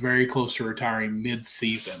he was very close to retiring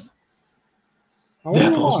midseason.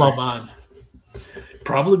 That blows my mind.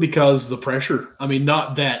 Probably because the pressure. I mean,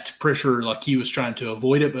 not that pressure like he was trying to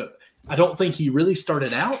avoid it, but I don't think he really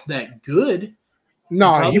started out that good.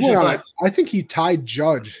 No, he went on. I think he tied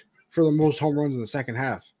Judge for the most home runs in the second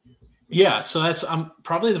half. Yeah, so that's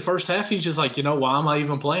probably the first half. He's just like, why am I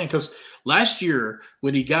even playing? Because last year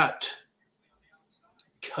when he got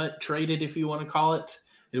traded, if you want to call it,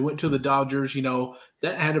 and went to the Dodgers,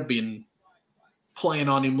 that had to been playing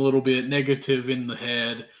on him a little bit, negative in the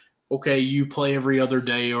head. Okay, you play every other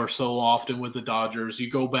day or so often with the Dodgers. You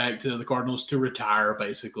go back to the Cardinals to retire,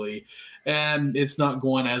 basically, and it's not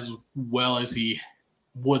going as well as he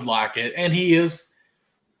would like it. And he is.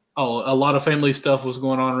 Oh, a lot of family stuff was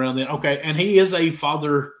going on around then. Okay, and he is a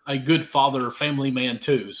good father, family man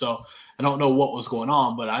too. So I don't know what was going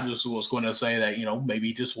on, but I just was going to say that, maybe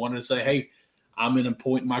he just wanted to say, hey, I'm in a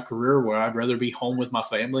point in my career where I'd rather be home with my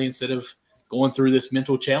family instead of going through this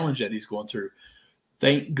mental challenge that he's going through.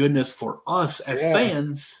 Thank goodness for us as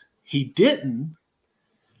fans, he didn't.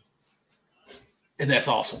 And that's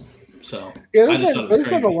awesome. So there's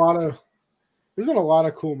been a lot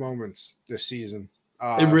of cool moments this season.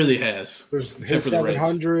 It really has. There's hit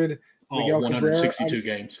 700. 162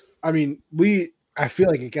 games. I mean, I feel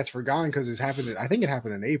like it gets forgotten because it happened. I think it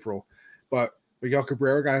happened in April, but Miguel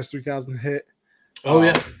Cabrera got his 3,000 hit. Oh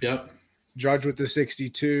yeah, yep. Judge with the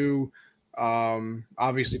 62.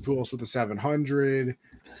 Obviously Pujols with the 700.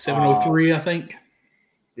 703, I think.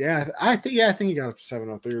 Yeah, I think he got up to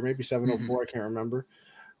 703 or maybe 704. I can't remember.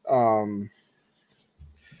 I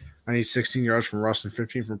need 16 yards from Russ and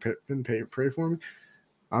 15 from Pittman. Pray for me.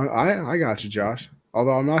 I got you, Josh.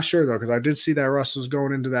 Although I'm not sure though, because I did see that Russ was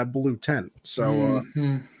going into that blue tent. So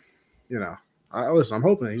listen, I'm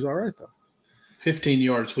hoping he's all right though. 15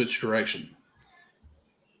 yards, which direction?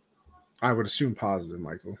 I would assume positive,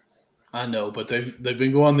 Michael. I know, but they've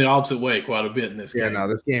been going the opposite way quite a bit in this game. Yeah, no,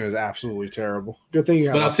 this game is absolutely terrible. Good thing you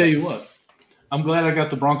got. But I'll tell you what, I'm glad I got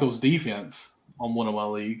the Broncos defense on one of my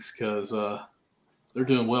leagues because they're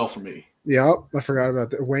doing well for me. Yep, I forgot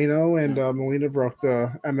about that. Waino and Molina broke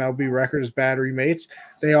the MLB record as battery mates.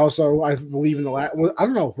 They also, I believe, in the last. I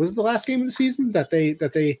don't know, was it the last game of the season that they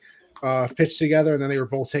pitched together and then they were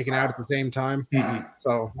both taken out at the same time? Mm-hmm.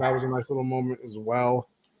 So that was a nice little moment as well.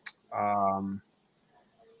 Damn,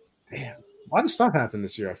 a lot of stuff happened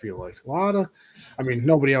this year. I feel like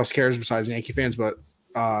nobody else cares besides Yankee fans, but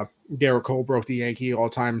Garrett Cole broke the Yankee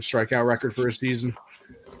all-time strikeout record for a season.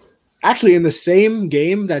 Actually, in the same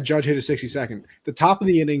game that Judge hit a 62nd, the top of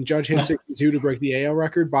the inning, Judge hit 62 to break the AL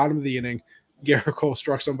record. Bottom of the inning, Garrett Cole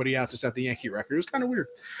struck somebody out to set the Yankee record. It was kind of weird.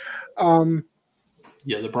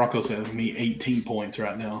 Yeah, the Broncos have me 18 points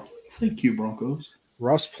right now. Thank you, Broncos.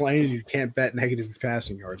 Russ playing, you can't bet negative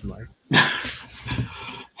passing yards, Mike.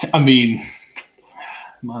 I mean,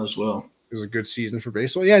 might as well. It was a good season for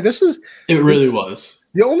baseball. Yeah, it really was.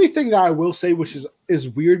 The only thing that I will say, which is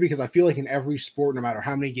weird because I feel like in every sport, no matter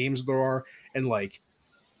how many games there are and like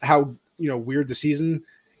how weird the season,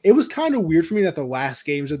 it was kind of weird for me that the last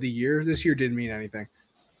games of the year this year didn't mean anything.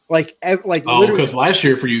 Because last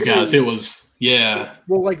year for you guys it was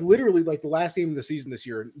Well, literally, the last game of the season this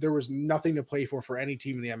year, there was nothing to play for any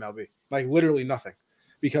team in the MLB. Literally nothing.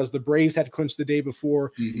 Because the Braves had clinched the day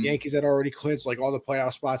before, the Yankees had already clinched, all the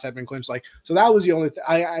playoff spots had been clinched. So that was the only thing.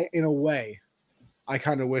 I in a way, I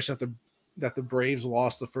kind of wish that the Braves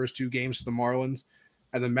lost the first 2 games to the Marlins,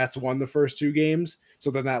 and the Mets won the first 2 games.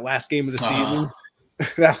 So then that last game of the season,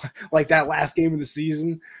 that last game of the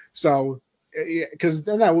season. So because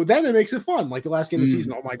then it makes it fun. Like the last game of the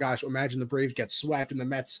season. Oh my gosh! Imagine the Braves get swept and the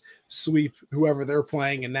Mets sweep whoever they're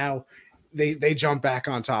playing, and now they jump back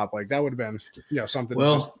on top. Like that would have been something.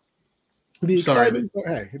 Well, be sorry, but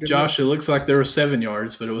hey, Josh, it looks like there were 7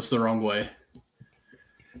 yards, but it was the wrong way.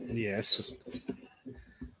 Yeah, it's just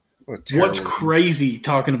what's crazy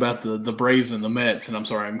talking about the Braves and the Mets, and I'm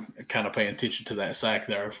sorry, I'm kind of paying attention to that sack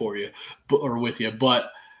there for you, with you,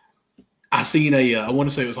 but I seen I want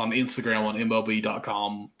to say it was on Instagram on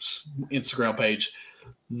MLB.com's Instagram page.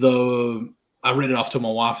 I read it off to my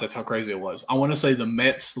wife. That's how crazy it was. I want to say the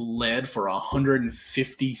Mets led for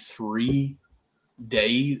 153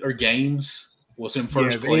 games, was in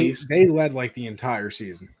first place. They led like the entire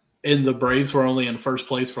season. And the Braves were only in first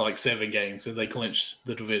place for like 7 games, and they clinched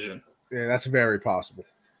the division. Yeah, that's very possible.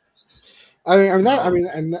 We're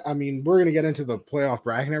gonna get into the playoff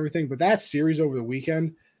bracket and everything, but that series over the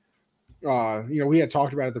weekend, we had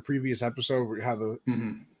talked about it the previous episode how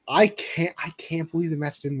I can't believe the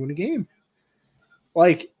Mets didn't win a game.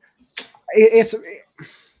 Like it's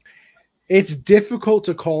difficult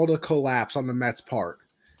to call it a collapse on the Mets' part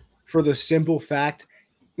for the simple fact.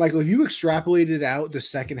 Like if you extrapolated out the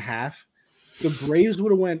second half, the Braves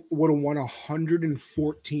would have won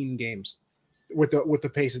 114 games with the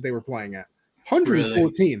pace that they were playing at.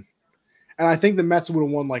 114. Really? And I think the Mets would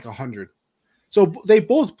have won like 100. So they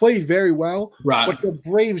both played very well, right? But the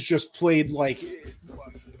Braves just played like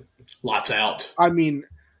lots out. I mean,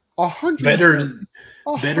 100 better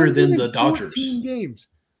than the Dodgers games.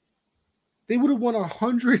 They would have won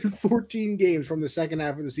 114 games from the second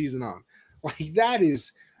half of the season on. Like that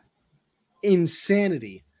is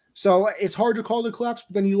insanity. So it's hard to call the collapse,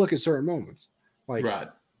 but then you look at certain moments. Like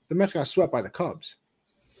the Mets got swept by the Cubs.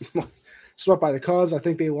 I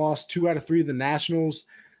think they lost 2 out of 3 of the Nationals.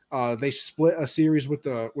 They split a series with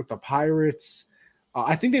the Pirates.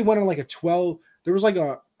 I think they went on like a 12. There was like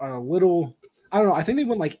a little, I don't know. I think they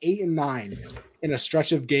went like 8 and 9 in a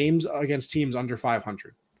stretch of games against teams under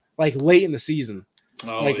 500, like late in the season.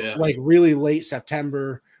 Like really late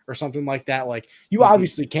September or something like that. Like you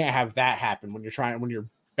obviously can't have that happen when you're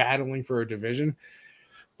battling for a division.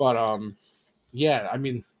 But I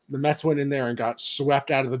mean, the Mets went in there and got swept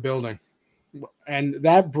out of the building. And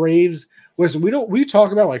that Braves, listen, we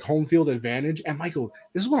talk about like home field advantage, and Michael,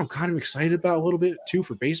 this is what I'm kind of excited about a little bit too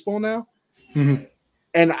for baseball now.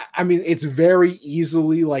 And I mean, it's very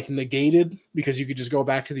easily like negated because you could just go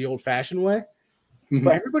back to the old fashioned way,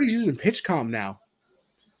 but everybody's using pitch comm now.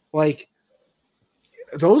 Like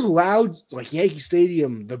those loud, like Yankee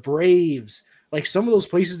Stadium, the Braves, like some of those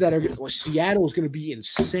places that are like Seattle is going to be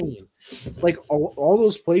insane. Like all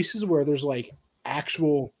those places where there's like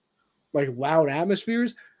actual like loud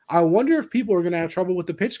atmospheres. I wonder if people are going to have trouble with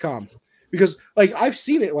the pitch comm because like I've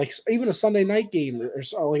seen it, like even a Sunday night game or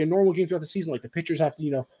like a normal game throughout the season, like the pitchers have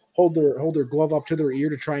to, hold their glove up to their ear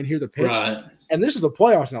to try and hear the pitch. Right. And this is the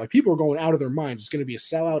playoffs now. Like people are going out of their minds. It's going to be a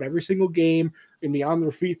sellout every single game and be on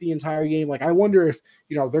their feet the entire game. Like I wonder if,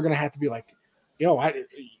 they're going to have to be like,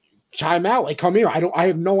 chime out, like come here. I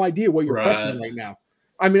have no idea what you're pressing right now.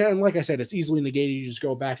 I mean, and like I said, it's easily negated. You just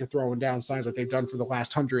go back to throwing down signs like they've done for the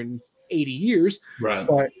last 180 years. Right.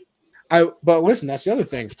 But listen, that's the other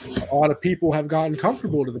thing. A lot of people have gotten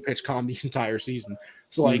comfortable to the pitch comm the entire season.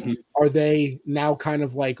 So like, are they now kind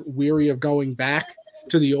of like weary of going back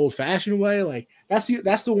to the old fashioned way? Like that's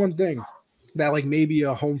the one thing that like maybe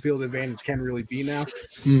a home field advantage can really be now.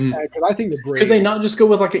 Because I think the Braves, could they not just go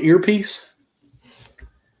with like an earpiece?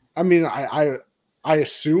 I mean, I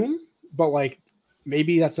assume, but like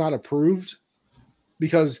maybe that's not approved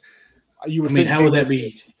because you would. How would that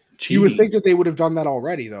be? Cheating. You would think that they would have done that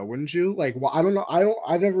already, though, wouldn't you? Like, well, I don't know.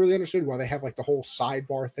 I've never really understood why they have like the whole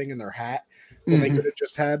sidebar thing in their hat when they could have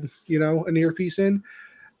just had, an earpiece in.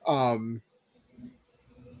 I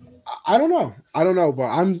don't know,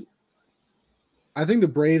 but I think the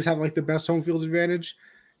Braves have like the best home field advantage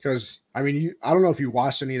because I mean, I don't know if you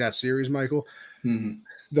watched any of that series, Michael. When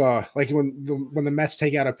the Mets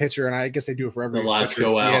take out a pitcher, and I guess they do it for every the lights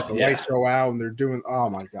go out. The lights go out, and they're doing.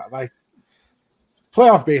 Oh my god! Like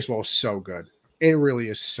playoff baseball is so good. It really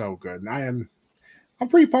is so good. And I'm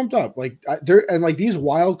pretty pumped up. Like these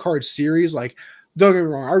wild card series. Like don't get me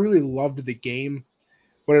wrong, I really loved the game,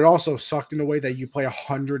 but it also sucked in a way that you play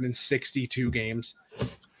 162 games,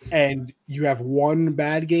 and you have one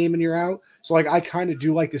bad game and you're out. So like I kind of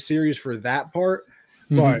do like the series for that part,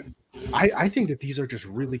 but. I think that these are just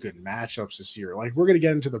really good matchups this year. Like we're going to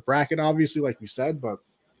get into the bracket, obviously, like we said, but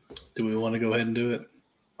Do we want to go ahead and do it?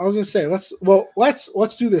 I was gonna say let's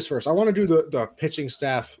do this first. I want to do the pitching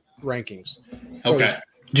staff rankings. Okay.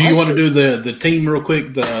 Do you want to do the team real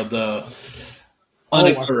quick? I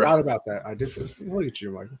forgot about that. I did. Look at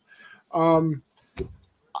you, Michael.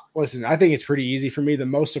 Listen, I think it's pretty easy for me. The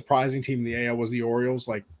most surprising team in the AL was the Orioles.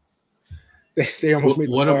 Like they almost made.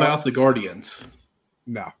 What about the Guardians?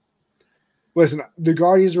 No. Listen, the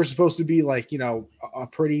Guardians were supposed to be like, a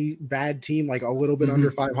pretty bad team, like a little bit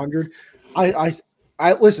under 500. I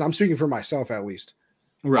listen, I'm speaking for myself at least.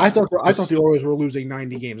 Right. I thought the Orioles were losing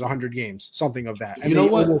 90 games, 100 games, something of that. And you know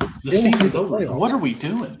what? The season's over. What are we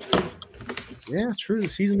doing? Yeah, it's true. The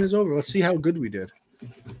season is over. Let's see how good we did.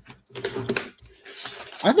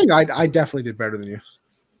 I think I definitely did better than you.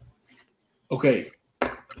 Okay.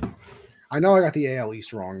 I know I got the AL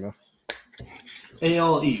East wrong, though.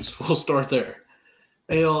 AL East. We'll start there.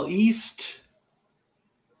 AL East,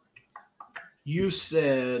 you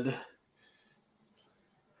said –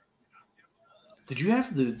 did you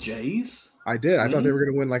have the Jays? I did. I thought they were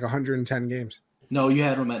going to win like 110 games. No, you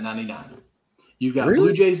had them at 99. You've got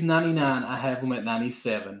Blue Jays 99. I have them at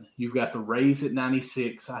 97. You've got the Rays at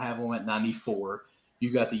 96. I have them at 94.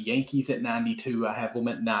 You've got the Yankees at 92. I have them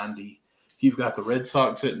at 90. You've got the Red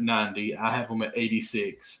Sox at 90. I have them at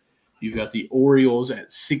 86. You've got the Orioles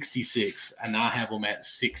at 66, and I have them at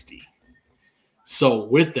 60. So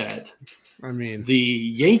with that, I mean, the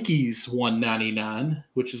Yankees won 99,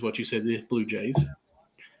 which is what you said, the Blue Jays.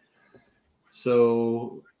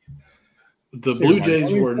 So the Blue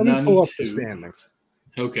Jays were 92. Let me pull up the standings.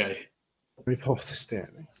 Okay. Let me pull up the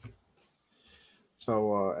standings.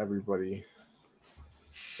 So everybody,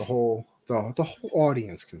 the whole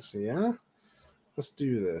audience can see, huh? Let's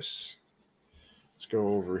do this. Let's go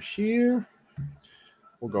over here.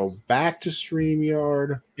 We'll go back to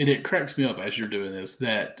StreamYard. And it cracks me up as you're doing this,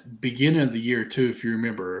 that beginning of the year, too, if you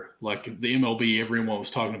remember, like the MLB, everyone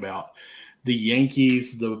was talking about the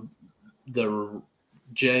Yankees, the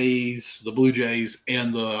Jays, the Blue Jays,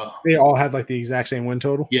 and they all had like the exact same win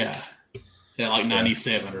total? Yeah. Yeah, like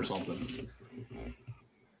 97 or something.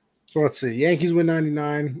 So let's see. Yankees win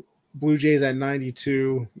 99, Blue Jays at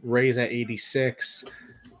 92, Rays at 86.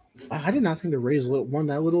 I did not think the Rays won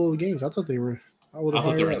that little of games. I thought they were – I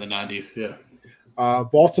thought they were in the 90s, yeah.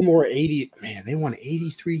 Baltimore 80 – man, they won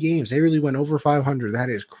 83 games. They really went over 500. That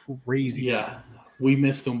is crazy. Yeah, we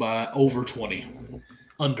missed them by over 20.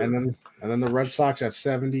 Under. And then the Red Sox at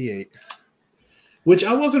 78. Which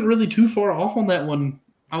I wasn't really too far off on that one.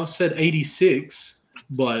 I said 86,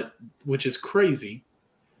 but which is crazy.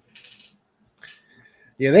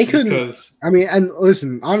 Yeah, they couldn't. And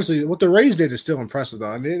listen, honestly, what the Rays did is still impressive,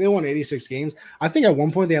 though. And they won 86 games. I think at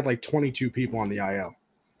one point they had like 22 people on the IL,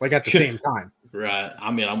 like at the same time. Right.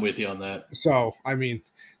 I mean, I'm with you on that. So, I mean,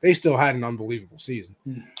 they still had an unbelievable season.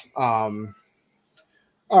 All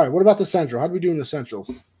right, what about the Central? How do we do in the Central?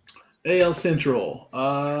 AL Central.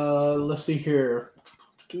 Let's see here.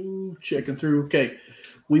 Checking through. Okay.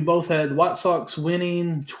 We both had the White Sox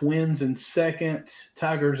winning, Twins in second,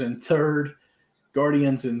 Tigers in third,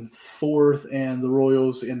 Guardians in fourth, and the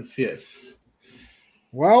Royals in fifth.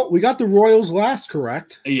 Well, we got the Royals last,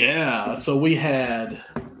 correct? Yeah. So we had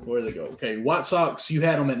 – where did they go? Okay, White Sox, you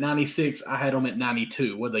had them at 96. I had them at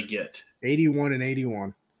 92. What did they get? 81 and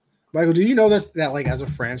 81. Michael, do you know that like as a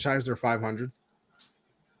franchise they're 500?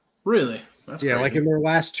 Really? That's crazy. Like in their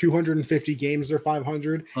last 250 games they're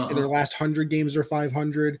 500. In their last 100 games they're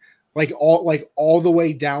 500. Like all the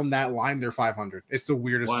way down that line they're 500. It's the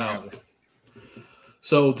weirdest thing ever.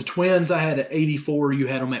 So the Twins I had at 84, you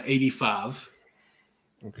had them at 85.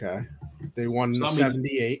 Okay. They won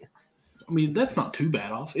 78. I mean, that's not too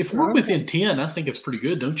bad off. If we're within 10, I think it's pretty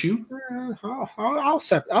good, don't you? I'll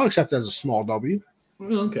accept it as a small W.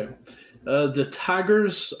 Okay. The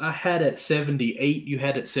Tigers I had at 78. You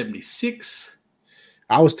had at 76.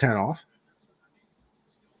 I was 10 off.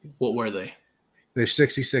 What were they? They're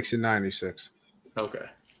 66 and 96. Okay.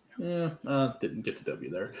 Yeah, didn't get the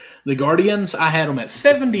W there. The Guardians, I had them at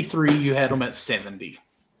 73. You had them at 70.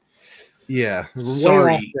 Yeah.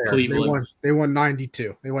 Sorry, Cleveland. They won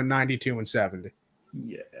 92. They won 92 and 70.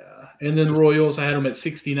 Yeah. And then the Royals, I had them at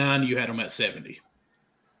 69. You had them at 70.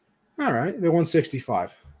 All right. They won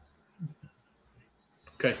 65.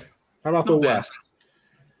 Okay. How about the West?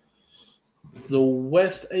 The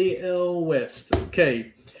West, AL West.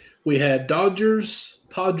 Okay. We had Dodgers,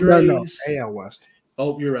 Padres. No, AL West.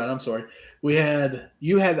 Oh, you're right. I'm sorry. You had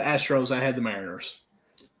the Astros. I had the Mariners.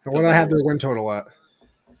 And what did I have their win total at?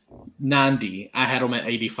 90. I had them at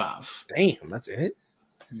 85. Damn, that's it?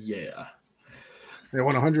 Yeah. They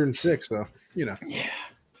won 106, though. Yeah.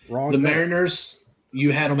 Wrong. The Mariners,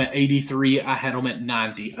 You had them at 83. I had them at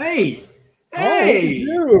 90. Hey. Hey.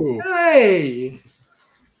 Okay.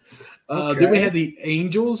 Then we had the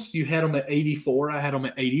Angels. You had them at 84. I had them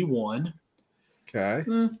at 81. Okay.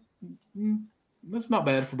 That's not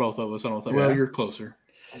bad for both of us, I don't think. Yeah. Well, you're closer.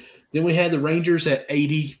 Then we had the Rangers at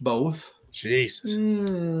 80 both. Jesus.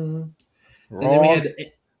 And then we had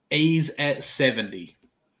the A's at 70.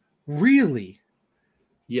 Really?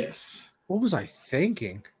 Yes. What was I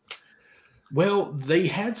thinking? Well, they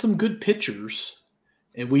had some good pitchers,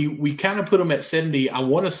 and we kind of put them at 70, I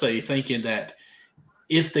want to say, thinking that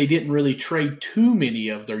if they didn't really trade too many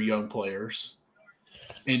of their young players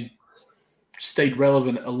and stayed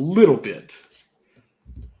relevant a little bit,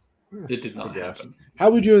 it did not happen.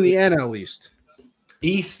 How would you in the NL East?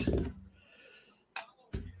 East,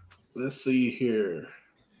 let's see here.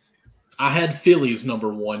 I had Phillies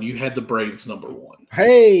number 1. You had the Braves number 1.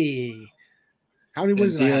 Hey. How many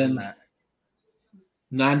wins did I have in that?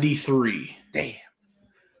 93. Damn.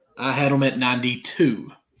 I had them at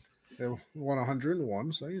 92. They won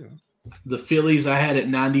 101, so you know. The Phillies I had at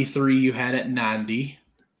 93. You had at 90.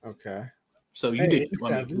 Okay. So you did. I'll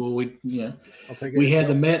take it. We had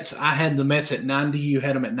the Mets. I had the Mets at 90. You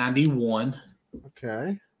had them at 91.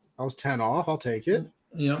 Okay. I was 10 off. I'll take it.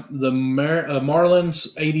 Yeah. The Marlins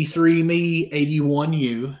 83. Me 81.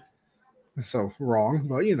 You. So wrong,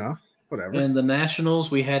 but you know, whatever. And the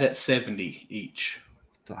Nationals we had at 70 each.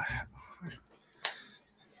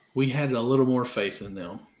 We had a little more faith in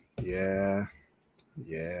them. Yeah.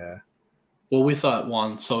 Well, we thought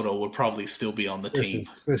Juan Soto would probably still be on the team.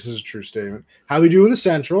 This is a true statement. How we do in the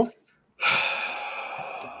Central?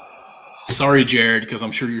 Sorry, Jared, because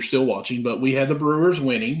I'm sure you're still watching, but we had the Brewers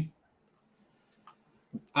winning.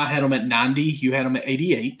 I had them at 90. You had them at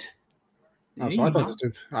 88. Oh, so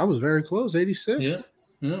I was very close, 86.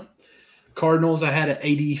 Yeah. Cardinals, I had at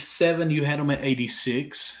 87. You had them at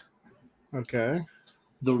 86. Okay.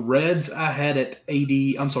 The Reds, I had at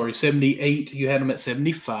 78. You had them at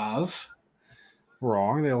 75.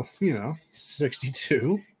 Wrong. They'll,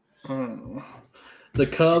 62. The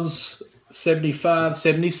Cubs, 75,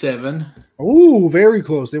 77. Oh, very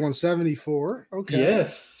close. They won 74. Okay.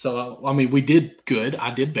 Yes. So, I mean, we did good.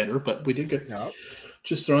 I did better, but we did good. Yep.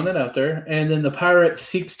 Just throwing that out there. And then the Pirates,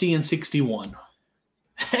 60 and 61.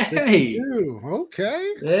 Hey. 52.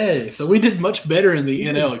 Okay. Hey. So we did much better in the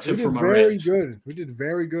NL, except for my Reds. We did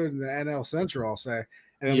very good in the NL Central, I'll say.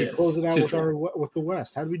 And then we closed it out with the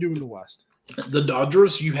West. How did we do in the West? The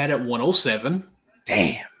Dodgers, you had at 107.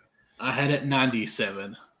 Damn. I had at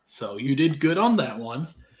 97. So you did good on that one.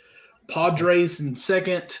 Padres in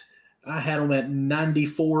second. I had them at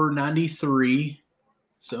 94, 93.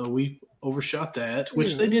 So we overshot that,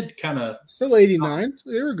 which they did kind of. Still 89.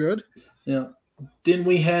 They were good. Yeah. Then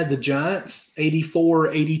we had the Giants, 84,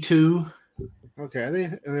 82.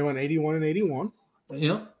 Okay. They went 81 and 81.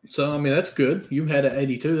 Yeah. So, I mean, that's good. You had at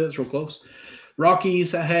 82. That's real close.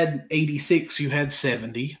 Rockies, I had 86. You had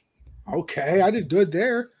 70. Okay. I did good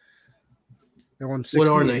there. They won 68. What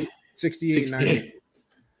are they? 68, 90.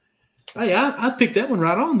 Hey, I picked that one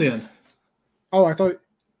right on then. Oh, I thought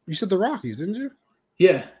you said the Rockies, didn't you?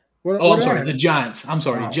 Yeah. I'm sorry. The Giants. I'm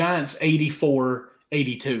sorry. Oh. Giants 84,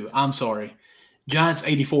 82. I'm sorry. Giants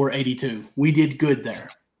 84, 82. We did good there.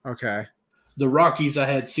 Okay. The Rockies, I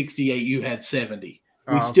had 68. You had 70.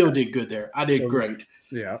 We still did good there. I did great.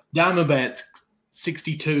 Yeah. Diamondbacks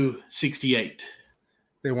 62, 68.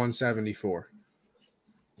 They won 74.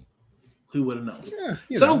 Who would have known? Yeah.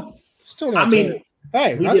 Still not.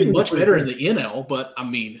 Hey, we did much better in the NL, but I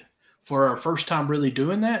mean, for our first time really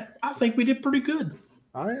doing that, I think we did pretty good.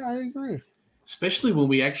 I agree. Especially when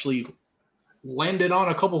we actually landed on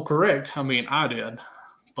a couple correct. I mean, I did,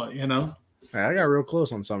 but Hey, I got real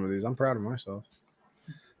close on some of these. I'm proud of myself.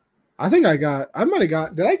 I think did I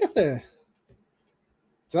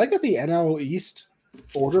get the NL East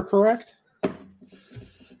order correct?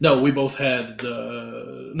 No, we both had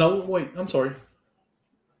I'm sorry.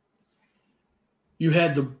 You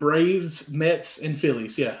had the Braves, Mets, and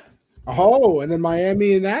Phillies, yeah. Oh, and then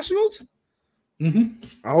Miami and Nationals? Mm-hmm.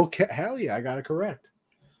 Okay, hell yeah, I got it correct.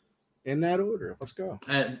 In that order. Let's go.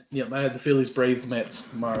 I had the Phillies, Braves, Mets,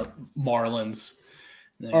 Marlins.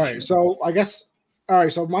 All right,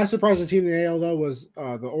 so my surprising team in the AL, though, was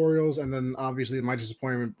the Orioles, and then obviously my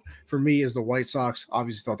disappointment for me is the White Sox.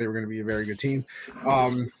 Obviously thought they were going to be a very good team.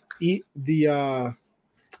 The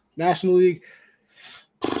National League,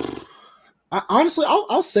 honestly,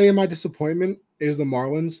 I'll say my disappointment is the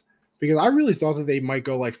Marlins, because I really thought that they might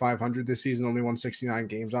go like 500 this season, only won 69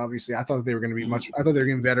 games. Obviously, I thought they were going to be I thought they were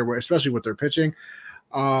getting better, especially with their pitching.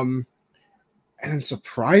 And then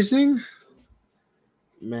surprising,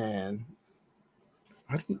 man,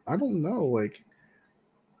 I don't know. Like,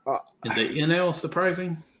 is the NL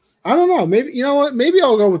surprising? I don't know. Maybe you know what? Maybe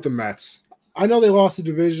I'll go with the Mets. I know they lost the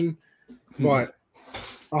division, but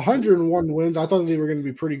 101 wins. I thought they were going to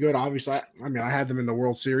be pretty good. Obviously, I had them in the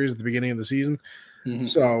World Series at the beginning of the season,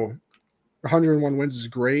 so 101 wins is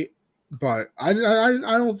great. But I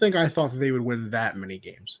don't think I thought that they would win that many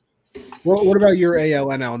games. Well, what about your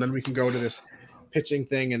ALNL? And then we can go to this pitching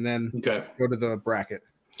thing and then go to the bracket.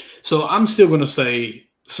 So I'm still going to say,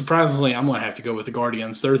 surprisingly, I'm going to have to go with the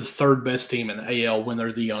Guardians. They're the third best team in the AL when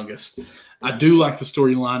they're the youngest. I do like the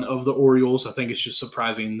storyline of the Orioles. I think it's just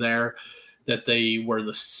surprising there that they were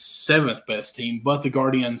the seventh best team, but the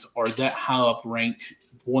Guardians are that high up ranked,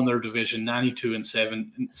 won their division 92 and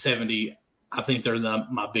 70. I think they're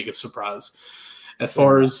my biggest surprise. As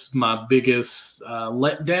far as my biggest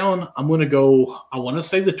letdown, I'm going to go, I want to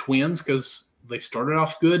say the Twins because they started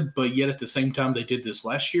off good, but yet at the same time they did this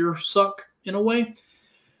last year suck in a way.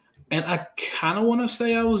 And I kind of want to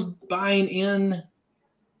say I was buying in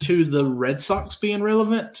to the Red Sox being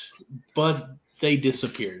relevant, but they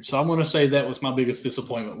disappeared. So I'm going to say that was my biggest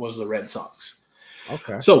disappointment was the Red Sox.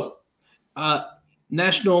 Okay. So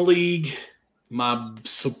National League, my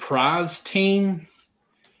surprise team,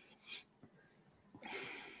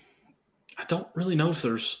 I don't really know if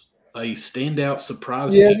there's a standout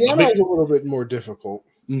surprise. Yeah, the NL is a little bit more difficult.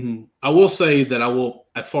 Mm-hmm. I will say that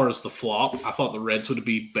as far as the flop, I thought the Reds would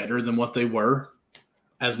be better than what they were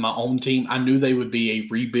as my own team. I knew they would be a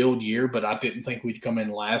rebuild year, but I didn't think we'd come in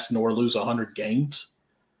last nor lose 100 games.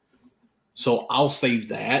 So I'll say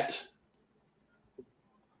that.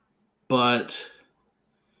 But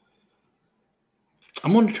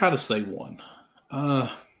I'm going to try to say one.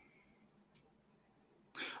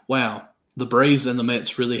 Wow. The Braves and the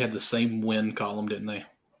Mets really had the same win column, didn't they?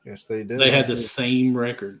 Yes, they did. They had the same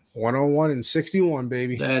record. 101 and 61,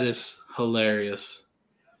 baby. That is hilarious.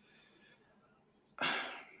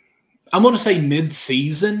 I'm going to say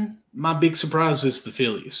mid-season, my big surprise is the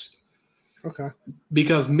Phillies. Okay.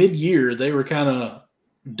 Because mid-year, they were kind of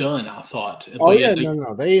done, I thought. Oh, yeah,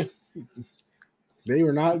 no. They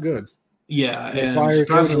were not good. Yeah, and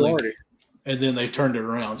surprisingly, and then they turned it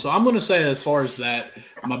around. So I'm going to say as far as that,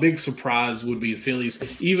 my big surprise would be the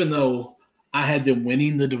Phillies, even though I had them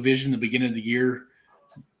winning the division at the beginning of the year.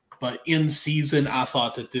 But in season, I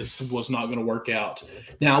thought that this was not going to work out.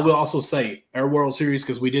 Now, I will also say our World Series,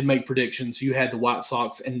 because we did make predictions, you had the White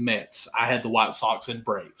Sox and Mets. I had the White Sox and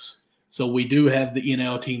Braves. So we do have the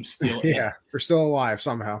NL team still. Yeah, we're still alive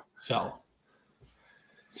somehow. So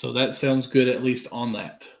that sounds good, at least on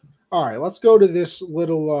that. All right, let's go to this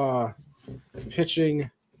little pitching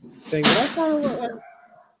thing.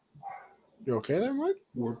 You okay there, Mike?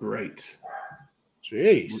 We're great.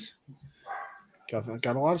 Jeez. Got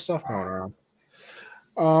a lot of stuff going around.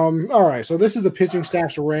 All right, so this is the pitching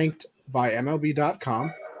staffs ranked by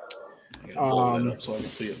MLB.com. I gotta blow that up so I can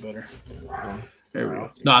see it better. There we go.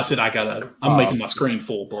 No, I said I'm making my screen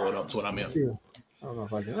full. Blow it up. That's what I meant. I don't know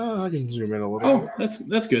if I can. I can zoom in a little. Oh,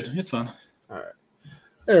 that's good. It's fine. All right,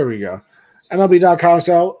 there we go. MLB.com.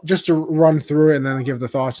 So just to run through it and then give the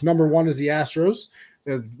thoughts. Number 1 is the Astros.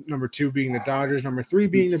 Number 2 being the Dodgers. Number 3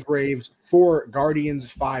 being the Braves. 4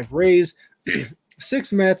 Guardians. 5 Rays.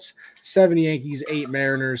 6 Mets. 7 Yankees. 8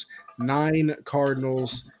 Mariners. 9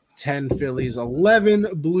 Cardinals. 10 Phillies. 11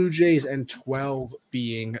 Blue Jays. And 12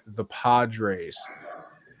 being the Padres.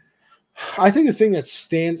 I think the thing that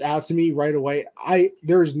stands out to me right away,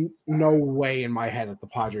 there's no way in my head that the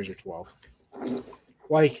Padres are 12.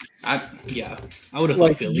 I would have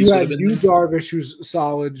thought Phillies would have been. You had Darvish, who's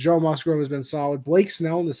solid. Joe Musgrove has been solid. Blake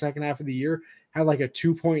Snell in the second half of the year had like a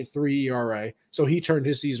 2.3 ERA, so he turned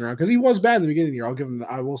his season around because he was bad in the beginning of the year.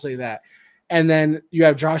 I will say that. And then you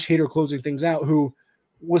have Josh Hader closing things out. Who,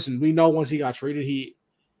 listen, we know once he got traded, he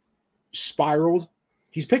spiraled.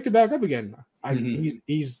 He's picked it back up again.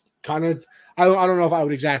 He's kind of. I don't know if I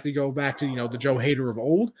would exactly go back to the Joe Hader of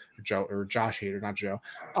old, or Josh Hader, not Joe.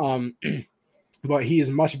 But he is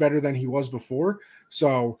much better than he was before.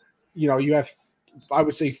 So, you have, I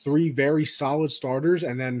would say, 3 very solid starters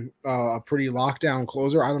and then a pretty lockdown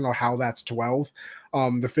closer. I don't know how that's 12.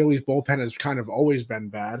 The Phillies bullpen has kind of always been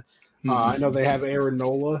bad. I know they have Aaron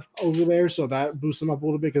Nola over there, so that boosts him up a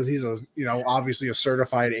little bit because he's obviously a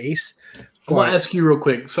certified ace. I'm going to ask you real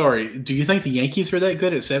quick. Sorry. Do you think the Yankees are that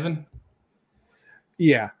good at 7?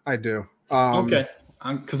 Yeah, I do. Okay.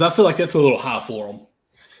 Because I feel like that's a little high for them.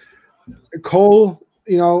 Cole,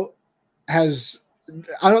 this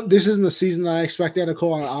isn't the season that I expected out of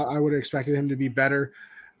Cole. I would have expected him to be better.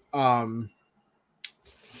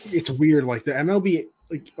 It's weird. Like the MLB,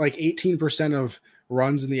 like 18% of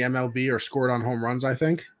runs in the MLB are scored on home runs, I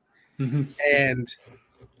think. And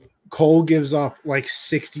Cole gives up like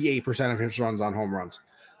 68% of his runs on home runs.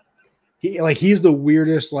 He's the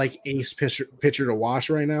weirdest like ace pitcher to watch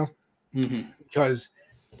right now because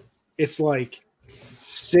it's like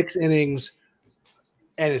 6 innings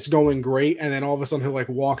and it's going great, and then all of a sudden he'll like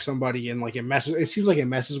walk somebody and like it seems like it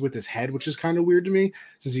messes with his head, which is kind of weird to me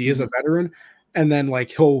since he is a veteran. And then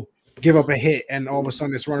like he'll give up a hit and all of a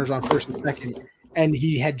sudden it's runners on first and second, and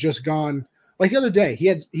he had just gone like the other day he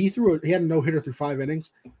had a no-hitter through 5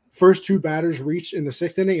 innings. First 2 batters reached in the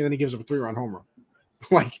 6th inning, and then he gives up a 3-run home run.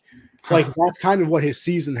 like that's kind of what his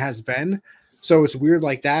season has been. So it's weird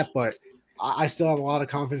like that, but I still have a lot of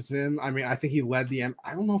confidence in him. I mean, I think he led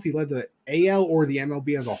I don't know if he led the AL or the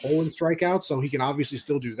MLB as a whole in strikeouts, so he can obviously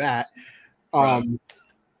still do that. And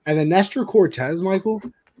then Nestor Cortez, Michael,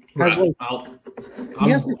 has he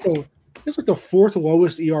has like the 4th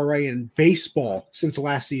lowest ERA in baseball since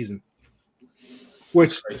last season,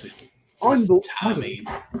 which is unbelievable.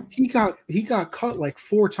 He got cut like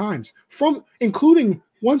 4 times including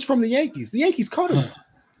once from the Yankees. The Yankees cut him.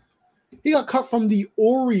 He got cut from the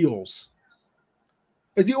Orioles.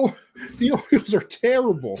 The Orioles are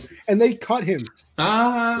terrible, and they cut him.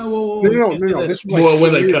 No. This was like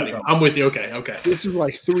when they cut him, I'm with you. Okay. This is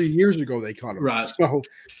like 3 years ago they cut him. Right. So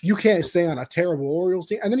you can't stay on a terrible Orioles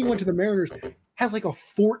team. And then he went to the Mariners, had like a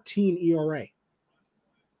 14 ERA.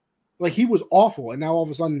 Like he was awful, and now all of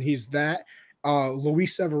a sudden he's that.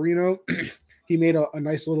 Luis Severino, he made a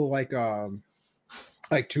nice little like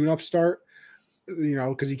tune-up start,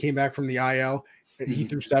 because he came back from the IL. He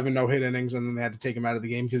threw 7 no-hit innings, and then they had to take him out of the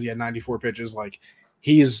game because he had 94 pitches. Like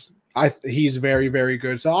he's very, very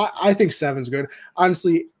good. So I think 7's good.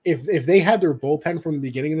 Honestly, if they had their bullpen from the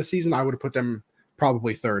beginning of the season, I would have put them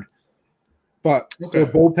probably 3rd. But their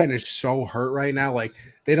bullpen is so hurt right now. Like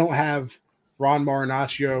they don't have Ron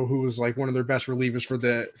Marinaccio, who was like one of their best relievers for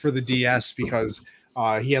the DS because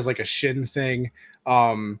he has like a shin thing.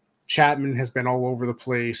 Chapman has been all over the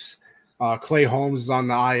place. Clay Holmes is on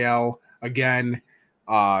the IL again.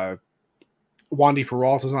 Wandy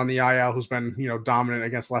Peralta's on the IL, who's been dominant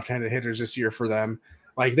against left-handed hitters this year for them.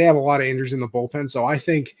 Like they have a lot of injuries in the bullpen, so I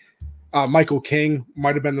think Michael King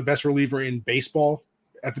might have been the best reliever in baseball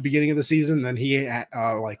at the beginning of the season. Then I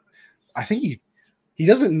think he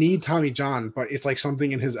doesn't need Tommy John, but it's like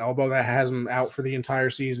something in his elbow that has him out for the entire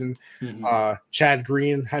season. Chad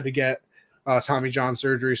Green had to get Tommy John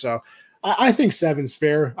surgery, so I think 7's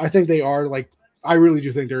fair. I think they are like. I really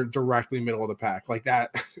do think they're directly middle of the pack like that.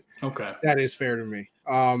 Okay. That is fair to me.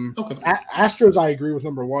 Astros, I agree with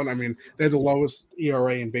number 1. I mean, they're the lowest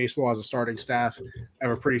ERA in baseball as a starting staff. They have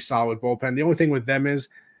a pretty solid bullpen. The only thing with them is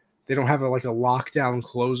they don't have a lockdown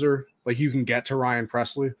closer. Like you can get to Ryan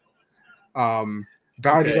Presley.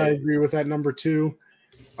 Dodgers, I agree with that number 2.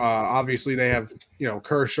 Obviously they have,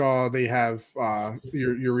 Kershaw, they have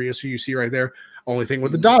Urias, who you see right there. Only thing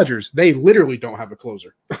with the Dodgers, they literally don't have a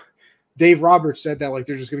closer. Dave Roberts said that like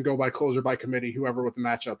they're just going to go by closer by committee, whoever what the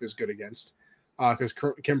matchup is good against. Because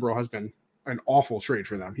Kimbrel has been an awful trade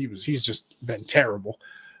for them. He's just been terrible.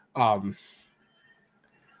 Braves,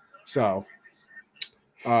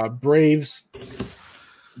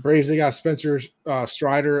 they got Spencer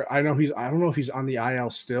Strider. I don't know if he's on the IL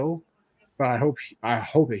still, but I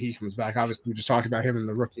hope that he comes back. Obviously, we just talked about him in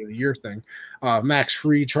the Rookie of the Year thing. Max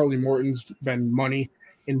Fried, Charlie Morton's been money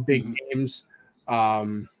in big games.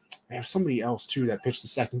 There's somebody else too that pitched the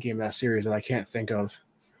second game of that series that I can't think of.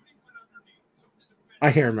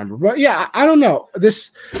 I can't remember, but yeah, I don't know.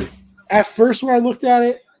 This at first when I looked at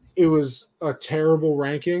it, it was a terrible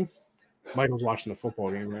ranking. Michael's watching the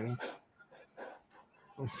football game right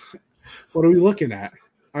now. What are we looking at?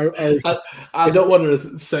 I don't want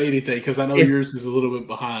to say anything because I know yours is a little bit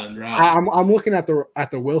behind, right? I'm looking at the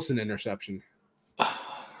Wilson interception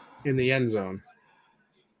in the end zone.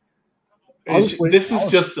 It's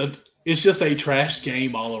just a trash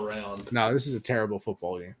game all around. No, this is a terrible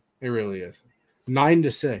football game. It really is.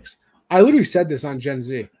 9-6. I literally said this on Gen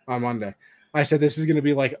Z on Monday. I said this is going to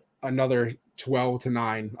be like another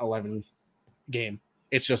 12-9, 11 game.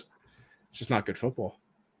 It's just not good football.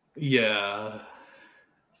 Yeah.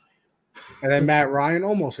 And then Matt Ryan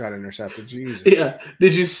almost got intercepted. Jesus. Yeah.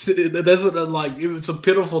 Did you see? That's what it was a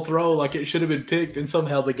pitiful throw. Like it should have been picked, and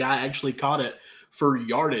somehow the guy actually caught it for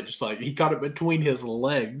yardage. Like he caught it between his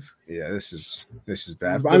legs. Yeah, this is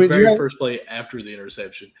bad. The very first play after the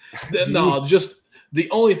interception. Just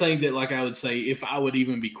the only thing that I would say if I would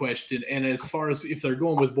even be questioned, and as far as if they're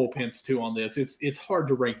going with bullpens too on this, it's hard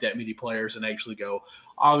to rank that many players and actually go.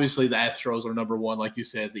 Obviously, the Astros are number 1, like you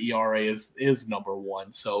said. The ERA is number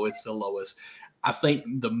 1, so it's the lowest. I think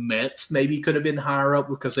the Mets maybe could have been higher up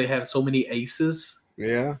because they have so many aces.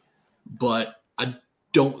 Yeah, but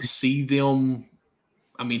don't see them.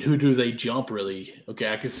 I mean, who do they jump really?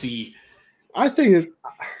 Okay, I can see. I think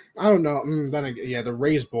I don't know. Then again, yeah, the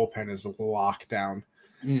Rays bullpen is a lockdown.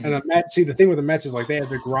 Mm-hmm. And the Mets, see, the thing with the Mets is like they have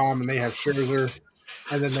DeGrom and they have Scherzer,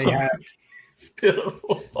 and then they have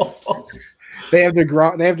they have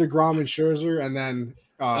DeGrom and Scherzer, and then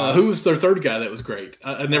who was their third guy that was great?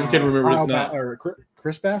 I never can remember his name. Or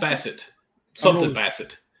Chris Bassett.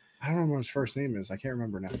 Bassett. I don't know what his first name is. I can't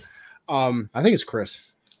remember now. I think it's Chris.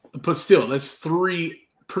 But still, that's three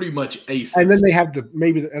pretty much aces. And then they have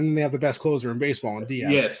the best closer in baseball in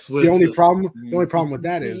Diaz. Yes. The only problem with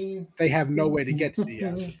that is they have no way to get to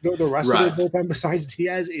Diaz. The rest of their bullpen besides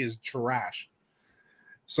Diaz is trash.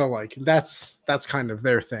 So like that's kind of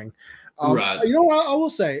their thing. Right. You know what? I will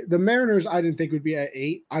say the Mariners I didn't think would be at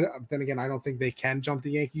 8. Then again, I don't think they can jump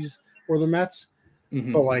the Yankees or the Mets.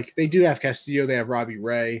 Mm-hmm. But like they do have Castillo, they have Robbie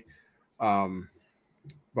Ray.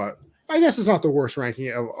 But I guess it's not the worst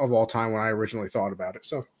ranking of all time when I originally thought about it.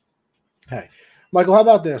 So, hey, Michael, how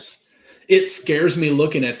about this? It scares me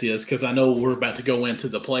looking at this because I know we're about to go into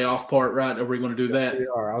the playoff part, right? Are we going to do that? We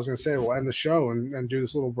are. I was going to say we'll end the show and do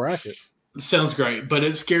this little bracket. Sounds great, but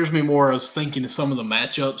it scares me more. I was thinking of some of the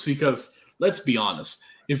matchups because let's be honest.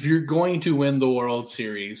 If you're going to win the World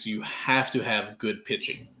Series, you have to have good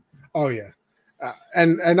pitching. Oh, yeah.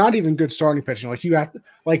 And not even good starting pitching. Like you have to,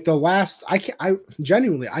 like the last. I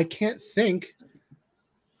can't think.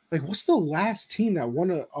 Like, what's the last team that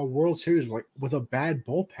won a World Series like with a bad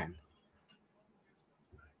bullpen?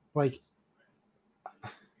 Like,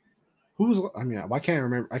 who was? I mean, I can't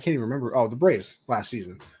remember. I can't even remember. Oh, the Braves last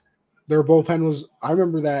season. Their bullpen was. I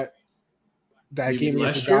remember that game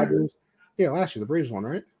against the Dodgers. Yeah, last year the Braves won,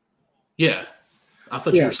 right? Yeah. I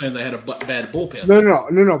thought you were saying they had a bad bullpen.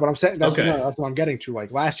 No. But I'm saying that's what I'm getting to. Like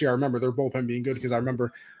last year, I remember their bullpen being good because I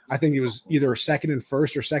think it was either second and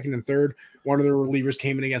first or second and third. One of the relievers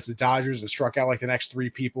came in against the Dodgers and struck out like the next 3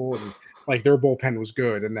 people, and like their bullpen was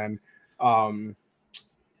good. And then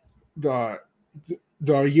the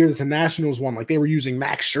year that the Nationals won, like they were using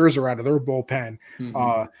Max Scherzer out of their bullpen.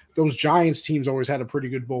 Mm-hmm. Those Giants teams always had a pretty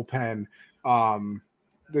good bullpen.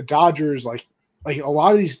 The Dodgers, like a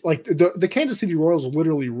lot of these, like the Kansas City Royals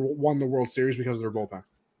literally won the World Series because of their bullpen.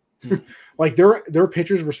 Mm-hmm. Like their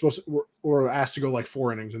pitchers were asked to go like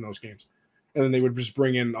 4 innings in those games, and then they would just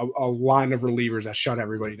bring in a line of relievers that shut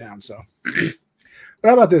everybody down. So, but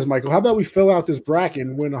how about this, Michael? How about we fill out this bracket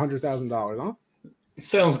and win $100,000? Huh? It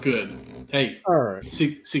sounds good. Hey, all right,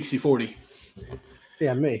 60-40.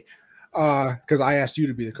 Yeah, me. Because I asked you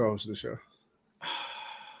to be the co-host of the show.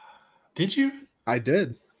 Did you? I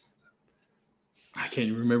did. I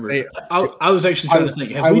can't remember. I was actually trying to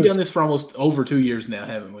think. Have we done this for almost over 2 years now,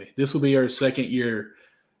 haven't we? This will be our second year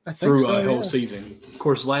through a whole season. Of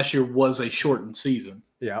course, last year was a shortened season.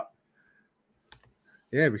 Yeah.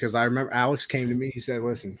 Yeah, because I remember Alex came to me. He said,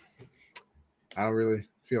 listen, I don't really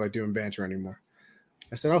feel like doing banter anymore.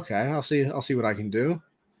 I said, okay, I'll see what I can do.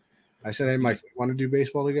 I said, hey, Mike, want to do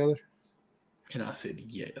baseball together? And I said,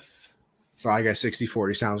 yes. So I got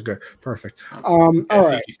 60-40. Sounds good. Perfect. All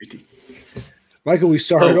right. 50-50. Michael, we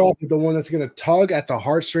started off with the one that's going to tug at the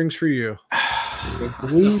heartstrings for you. The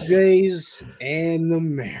Blue Jays and the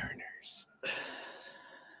Mariners.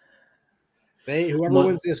 Whoever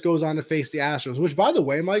wins this goes on to face the Astros, which, by the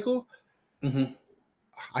way, Michael,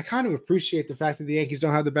 I kind of appreciate the fact that the Yankees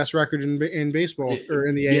don't have the best record in baseball or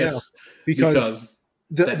in the AL. Because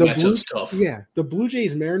the matchup's tough. Yeah, the Blue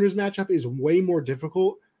Jays-Mariners matchup is way more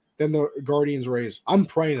difficult than the Guardians-Rays. I'm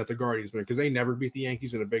praying that the Guardians win because they never beat the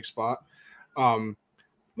Yankees in a big spot.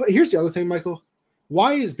 But here's the other thing, Michael.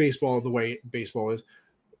 Why is baseball the way baseball is?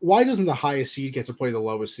 Why doesn't the highest seed get to play the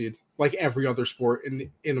lowest seed like every other sport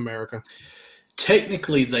in America?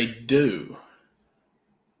 Technically, they do.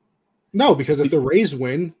 No, because if the Rays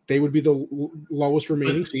win, they would be the lowest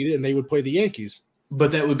remaining seed, and they would play the Yankees.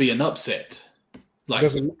 But that would be an upset. But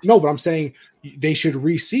I'm saying they should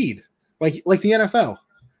reseed, like the NFL.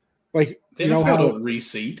 Like the NFL don't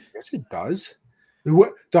reseed. Yes, it does.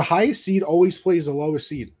 The highest seed always plays the lowest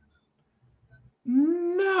seed.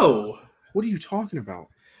 No. What are you talking about?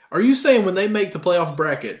 Are you saying when they make the playoff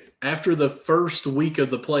bracket after the first week of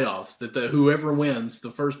the playoffs that whoever wins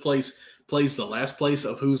the first place plays the last place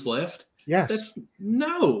of who's left? Yes.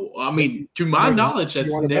 No. I mean, to my knowledge,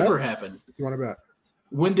 that's never happened. You want to bet?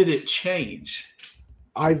 When did it change?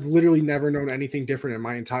 I've literally never known anything different in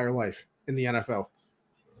my entire life in the NFL.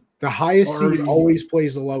 The highest seed always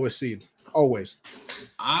plays the lowest seed. Always.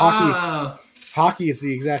 Hockey is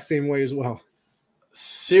the exact same way as well.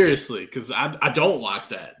 Seriously, because I don't like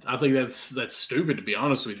that. I think that's stupid, to be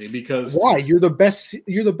honest with you. Because why? You're the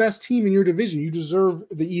best team in your division. You deserve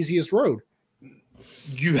the easiest road.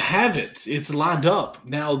 You have it. It's lined up.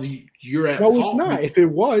 Now you're at No, fault. it's not. If it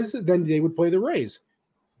was, then they would play the Rays.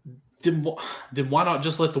 Then why not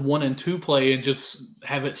just let the 1 and 2 play and just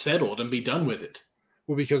have it settled and be done with it?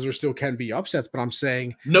 Well, because there still can be upsets, but I'm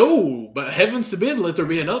saying no. But heavens forbid, let there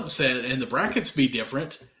be an upset and the brackets be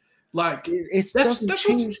different. Like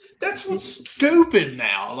that's what's stupid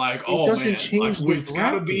now. Like, oh man, like, it's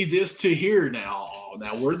got to be this to here now. Oh,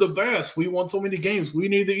 now we're the best. We won so many games. We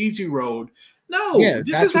need the easy road. No,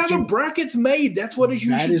 this is how the bracket's made. That's what you should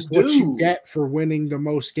do. That is what you get for winning the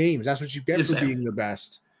most games. That's what you get for being the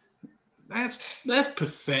best. That's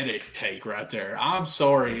pathetic take right there. I'm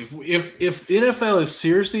sorry. If NFL is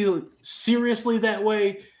seriously that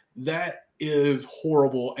way, that is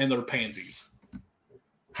horrible, and they're pansies.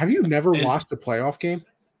 Have you never watched a playoff game?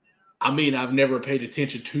 I mean, I've never paid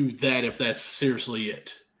attention to that. If that's seriously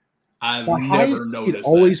it, I've never noticed. It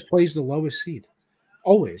always plays the lowest seed.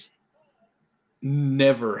 Always.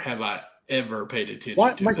 Never have I ever paid attention.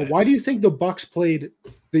 To Michael? That. Why do you think the Bucks played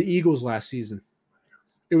the Eagles last season?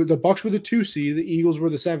 The Bucks were the 2 seed. The Eagles were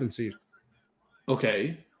the 7 seed.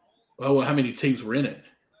 Okay. Well, how many teams were in it?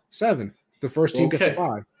 7. The first team gets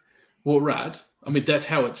 5. Well, right. I mean, that's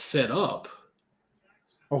how it's set up.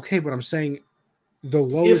 Okay, but I'm saying the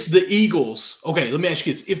lowest. If the Eagles, okay, let me ask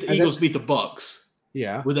you this: if the Eagles beat the Bucks,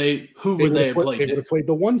 yeah, who would they have played? They would have played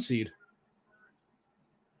the 1 seed.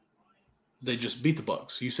 They just beat the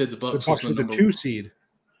Bucks. You said the Bucks were the 2 seed.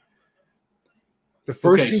 The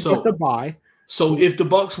first seed gets a bye. So if the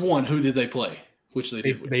Bucks won, who did they play? Which they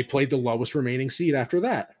did. They played the lowest remaining seed after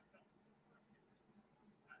that.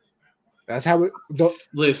 That's how it.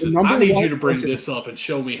 Listen, I need you to bring this up and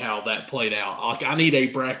show me how that played out. Like, I need a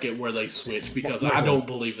bracket where they switch because I don't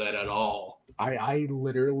believe that at all. I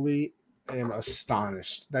literally am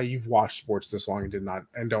astonished that you've watched sports this long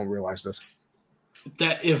and don't realize this.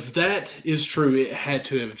 That if that is true, it had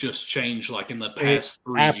to have just changed like in the past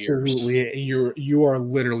 3 years. Absolutely, you are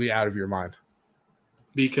literally out of your mind.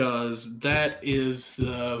 Because that is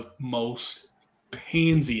the most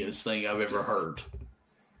pansiest thing I've ever heard.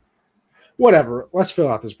 Whatever. Let's fill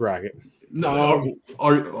out this bracket. No,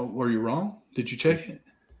 are you wrong? Did you check it?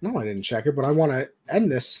 No, I didn't check it, but I want to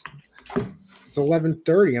end this. It's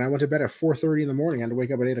 11:30, and I went to bed at 4:30 in the morning. I had to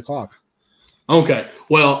wake up at 8 o'clock. Okay.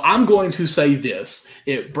 Well, I'm going to say this.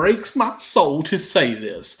 It breaks my soul to say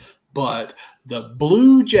this, but the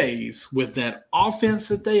Blue Jays, with that offense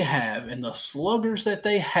that they have and the sluggers that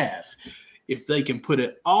they have, if they can put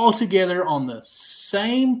it all together on the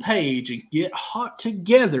same page and get hot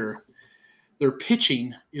together, their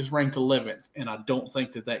pitching is ranked 11th, and I don't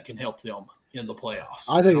think that can help them in the playoffs.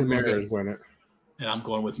 I think the Mariners win it. And I'm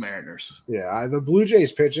going with Mariners. Yeah, the Blue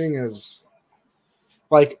Jays pitching is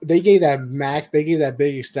like they gave that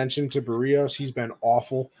big extension to Barrios. He's been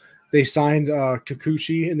awful. They signed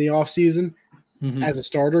Kikuchi in the offseason as a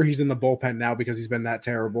starter. He's in the bullpen now because he's been that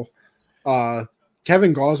terrible.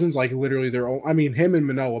 Kevin Gausman's like literally their own. I mean, him and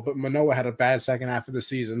Manoah, but Manoah had a bad second half of the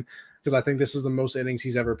season because I think this is the most innings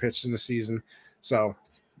he's ever pitched in the season. So,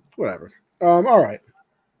 whatever. All right.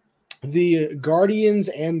 The Guardians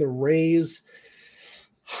and the Rays.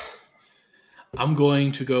 I'm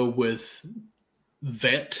going to go with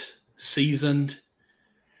seasoned,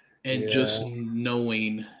 and just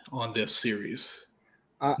knowing on this series.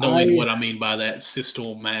 Knowing what I mean by that,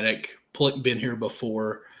 systematic, been here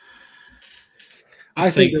before. I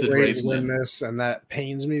think the Rays win this, and that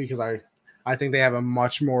pains me because I think they have a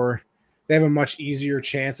much easier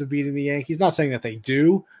chance of beating the Yankees. Not saying that they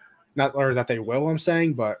do, or that they will, I'm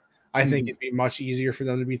saying, but I think it'd be much easier for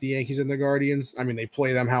them to beat the Yankees and the Guardians. I mean, they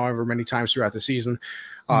play them however many times throughout the season.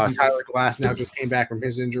 Tyler Glass now just came back from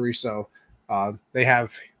his injury, so they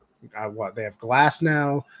have They have Glass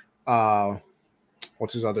now.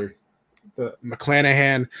 What's his other? The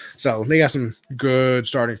McClanahan. So they got some good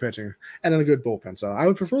starting pitching and then a good bullpen. So I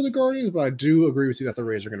would prefer the Guardians, but I do agree with you that the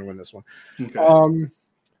Rays are going to win this one. Okay.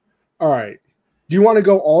 All right. Do you want to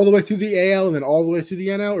go all the way through the AL and then all the way through the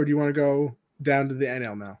NL, or do you want to go down to the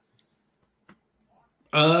NL now?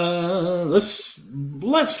 Let's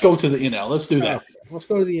go to the NL. Let's do that. Okay, let's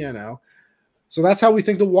go to the NL. So that's how we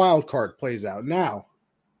think the wild card plays out. Now,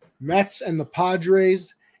 Mets and the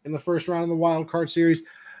Padres in the first round of the wild card series.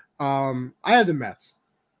 I have the Mets.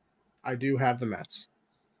 I do have the Mets.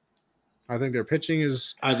 I think their pitching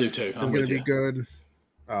is I do too. I'm going to be good.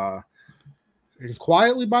 And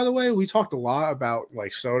quietly, by the way, we talked a lot about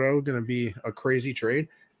like Soto going to be a crazy trade.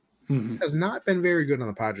 Mm-hmm. Has not been very good on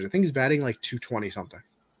the Padres. I think he's batting like 220 something.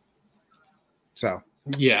 So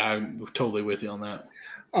yeah, I'm totally with you on that.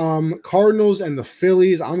 Cardinals and the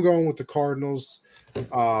Phillies. I'm going with the Cardinals.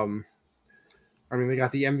 I mean, they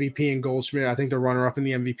got the MVP in Goldschmidt. I think the runner-up in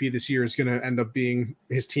the MVP this year is going to end up being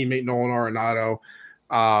his teammate Nolan Arenado.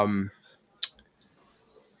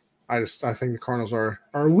 I think the Cardinals are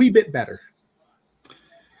a wee bit better.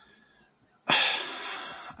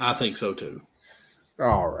 I think so too.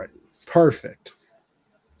 All right, perfect.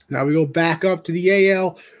 Now we go back up to the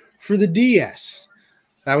AL for the DS.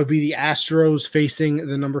 That would be the Astros facing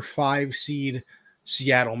the number 5 seed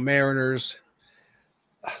Seattle Mariners.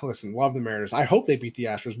 Listen, love the Mariners. I hope they beat the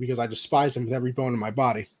Astros because I despise them with every bone in my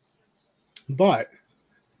body. But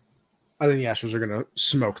I think the Astros are going to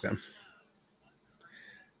smoke them.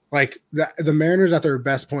 Like the Mariners at their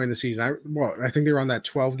best point in the season. I think they were on that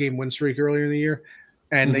 12-game win streak earlier in the year,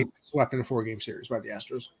 and they swept in a 4-game series by the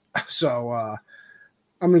Astros. So I'm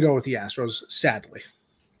going to go with the Astros, sadly.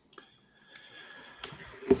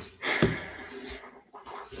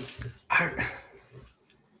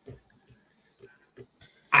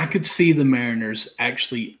 I could see the Mariners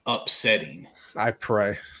actually upsetting. I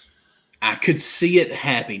pray. I could see it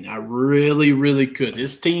happening. I really, really could.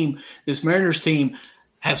 This Mariners team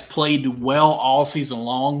has played well all season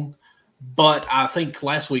long, but I think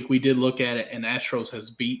last week we did look at it, and Astros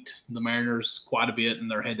has beat the Mariners quite a bit in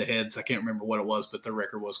their head-to-heads. I can't remember what it was, but their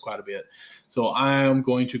record was quite a bit. So I am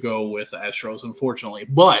going to go with the Astros, unfortunately.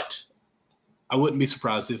 But I wouldn't be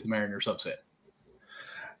surprised if the Mariners upset.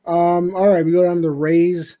 All right, we go down to the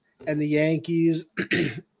Rays and the Yankees.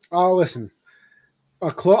 Oh, listen.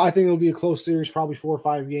 I think it'll be a close series, probably 4 or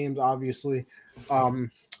 5 games, obviously.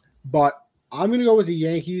 But I'm going to go with the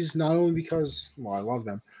Yankees, not only because, I love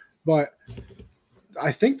them, but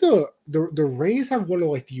I think the Rays have one of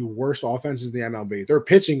like the worst offenses in the MLB. Their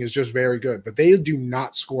pitching is just very good, but they do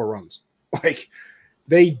not score runs. Like,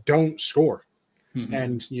 they don't score. Mm-hmm.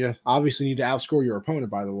 And you obviously need to outscore your opponent,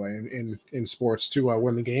 by the way, in sports to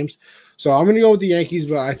win the games. So I'm going to go with the Yankees,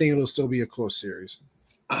 but I think it'll still be a close series.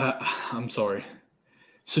 I'm sorry.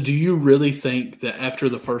 So do you really think that after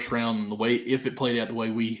the first round, if it played out the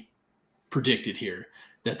way we predicted here,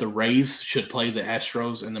 that the Rays should play the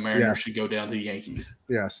Astros and the Mariners should go down to the Yankees?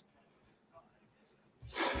 Yes.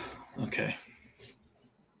 Okay.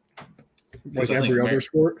 Like every other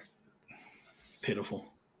sport? Pitiful.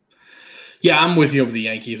 Yeah, I'm with you over the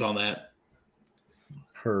Yankees on that.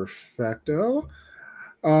 Perfecto.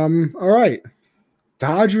 All right.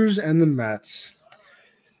 Dodgers and the Mets.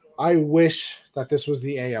 I wish that this was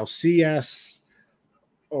the ALCS,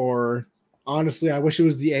 or honestly, I wish it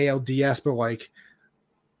was the ALDS, but like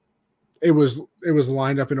it was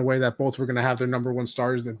lined up in a way that both were going to have their number 1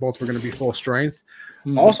 stars, that both were going to be full strength.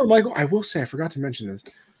 Mm-hmm. Also, Michael, I will say, I forgot to mention this.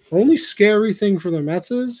 The only scary thing for the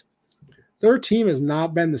Mets is their team has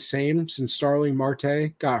not been the same since Starling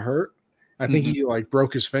Marte got hurt. I think he like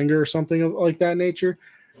broke his finger or something like that nature,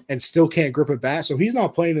 and still can't grip a bat. So he's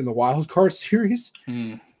not playing in the wild card series.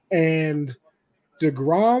 And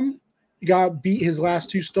DeGrom got beat his last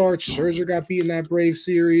 2 starts. Scherzer got beat in that Brave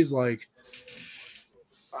series. Like,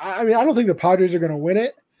 I mean, I don't think the Padres are going to win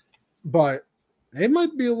it, but it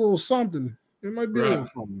might be a little something. It might be a little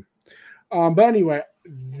something. But anyway,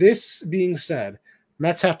 this being said,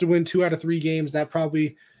 Mets have to win 2 out of 3 games. That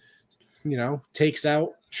probably, takes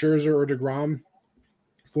out Scherzer or DeGrom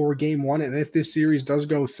for game 1. And if this series does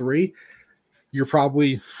go 3, you're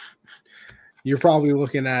probably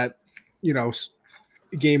looking at,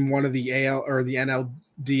 game 1 of the AL or the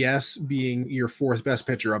NLDS being your 4th best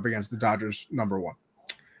pitcher up against the Dodgers number 1.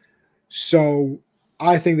 So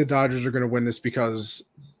I think the Dodgers are going to win this because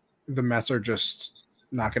the Mets are just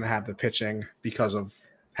not going to have the pitching because of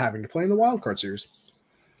having to play in the wild card series.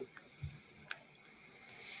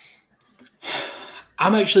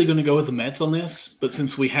 I'm actually going to go with the Mets on this, but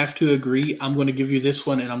since we have to agree, I'm going to give you this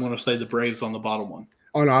one, and I'm going to say the Braves on the bottom one.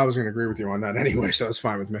 Oh, no, I was going to agree with you on that anyway, so it's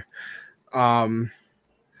fine with me.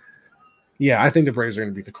 Yeah, I think the Braves are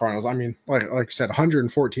going to beat the Cardinals. I mean, like you said,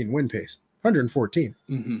 114 win pace. 114.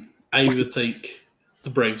 Mm-hmm. I even think the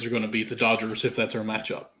Braves are going to beat the Dodgers if that's our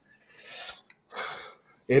matchup.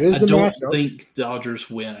 It is the matchup. I don't think the Dodgers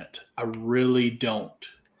win it. I really don't.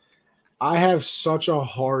 I have such a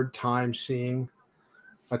hard time seeing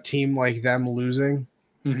a team like them losing,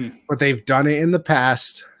 but they've done it in the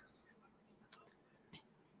past.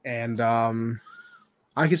 And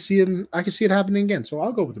I can see it happening again. So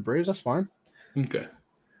I'll go with the Braves. That's fine. Okay.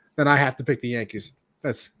 Then I have to pick the Yankees.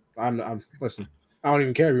 I'm listen. I don't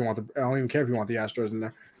even care if you want the Astros in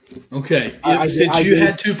there. Okay. Since you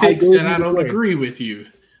had 2 picks and I don't agree with you,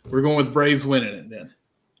 we're going with Braves winning it then.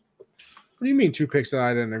 What do you mean 2 picks that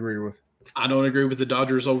I didn't agree with? I don't agree with the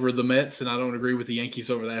Dodgers over the Mets, and I don't agree with the Yankees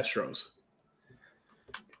over the Astros.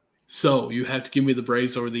 So you have to give me the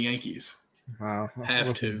Braves over the Yankees. Wow.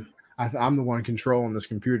 Have to. I'm the one controlling this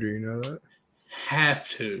computer. You know that? Have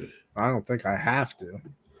to. I don't think I have to.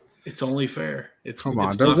 It's only fair. Come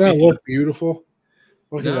on, doesn't that look beautiful?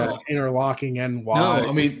 Look at that interlocking NY. No,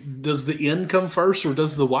 I mean, does the N come first or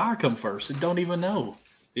does the Y come first? I don't even know.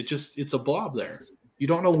 It's a blob there. You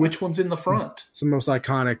don't know which one's in the front. It's the most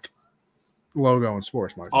iconic logo in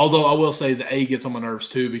sports, Mike. Although I will say the A gets on my nerves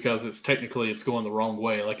too because it's going the wrong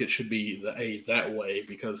way. Like it should be the A that way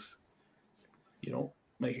because you don't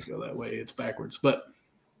make it go that way. It's backwards. But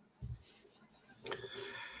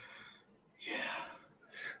yeah.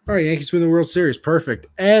 All right, Yankees win the World Series. Perfect.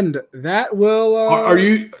 And that will Are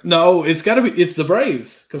you no, it's gotta be it's the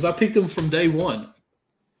Braves, because I picked them from day one.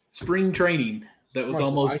 Spring training. That was Michael,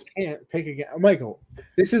 almost I can't pick again. Michael,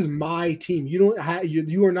 this is my team. You don't have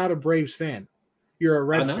you are not a Braves fan. You're a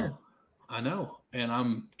Red fan. I know. And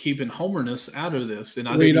I'm keeping homerness out of this. And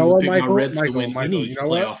I You didn't know even what, pick Michael? my Reds to Michael, win any you know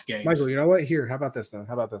playoff what? games. Michael, you know what? Here, how about this then?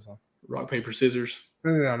 Rock, paper, scissors.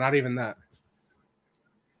 No, not even that.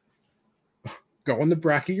 Go in the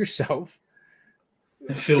bracket yourself.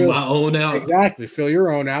 Fill my own out. Exactly. Fill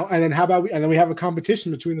your own out. And then how about we have a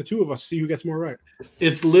competition between the two of us, see who gets more right.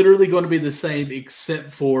 It's literally going to be the same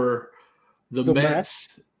except for the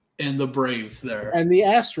Mets and the Braves there. And the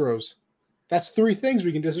Astros. That's three things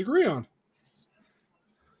we can disagree on.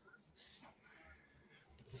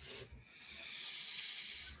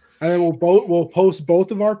 And then we'll post both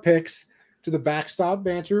of our picks to the Backstop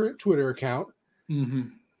Banter Twitter account. Mm-hmm.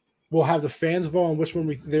 We'll have the fans vote on which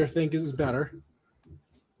one they think is better.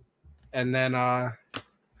 And then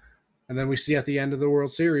we see at the end of the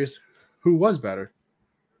World Series who was better.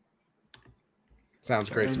 Sounds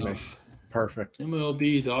great to me. Perfect.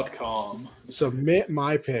 MLB.com. Submit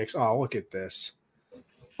my picks. Oh, look at this.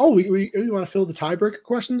 Oh, we want to fill the tiebreaker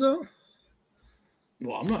questions out?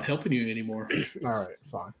 Well, I'm not helping you anymore. All right,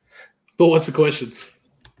 fine. But what's the questions?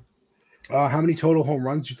 How many total home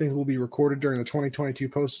runs do you think will be recorded during the 2022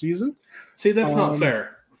 postseason? See, that's not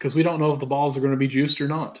fair because we don't know if the balls are going to be juiced or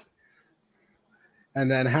not. And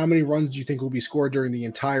then how many runs do you think will be scored during the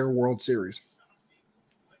entire World Series?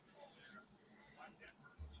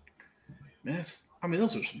 Man,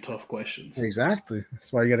 those are some tough questions. Exactly.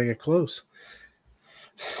 That's why you got to get close.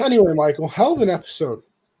 Anyway, Michael, hell of an episode.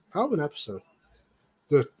 The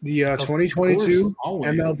 2022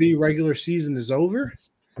 MLB regular season is over.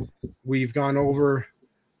 We've gone over,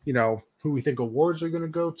 who we think awards are going to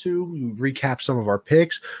go to. We recapped some of our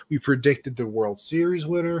picks. We predicted the World Series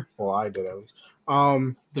winner. Well, I did at least.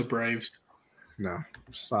 The Braves. No,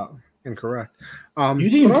 stop. Incorrect. You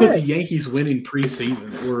didn't even put the Yankees winning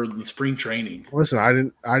preseason or the spring training. Listen, I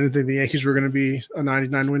didn't think the Yankees were going to be a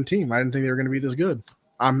 99-win team. I didn't think they were going to be this good.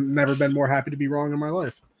 I've never been more happy to be wrong in my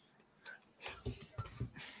life.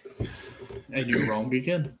 And you're wrong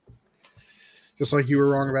again. Just like you were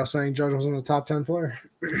wrong about saying Judge wasn't a top 10 player.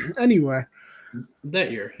 Anyway.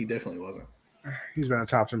 That year, he definitely wasn't. He's been a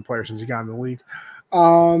top 10 player since he got in the league.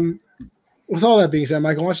 With all that being said,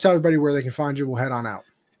 Michael, why don't you tell everybody where they can find you? We'll head on out.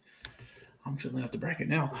 I'm filling out the bracket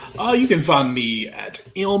now. You can find me at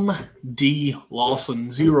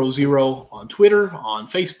MDLawson00 on Twitter, on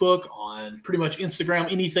Facebook, on pretty much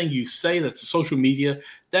Instagram. Anything you say that's social media,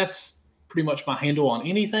 that's pretty much my handle on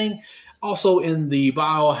anything. Also in the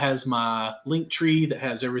bio has my link tree that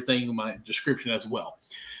has everything in my description as well.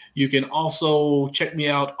 You can also check me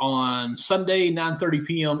out on Sunday, 9:30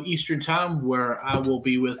 p.m. Eastern Time, where I will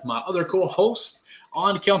be with my other co-hosts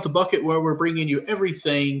on Count the Bucket, where we're bringing you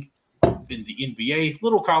everything in the NBA,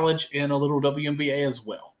 little college, and a little WNBA as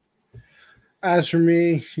well. As for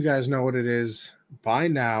me, you guys know what it is by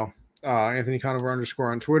now. Anthony Conover _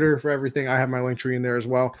 on Twitter for everything. I have my link tree in there as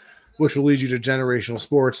well, which will lead you to Generational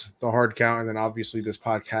Sports, the Hard Count, and then obviously this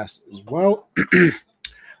podcast as well.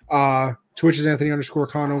 Twitch is Anthony _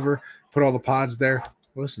 Conover. Put all the pods there.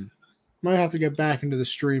 Listen, might have to get back into the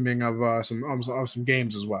streaming of some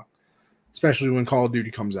games as well, especially when Call of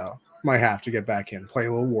Duty comes out. Might have to get back in, play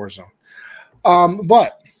a little Warzone.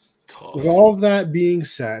 But with all of that being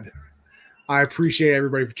said, I appreciate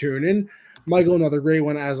everybody for tuning in. Michael, another great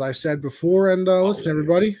one, as I said before. And listen,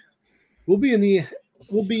 everybody, we'll be in the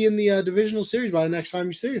divisional series by the next time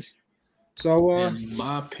you see us. So and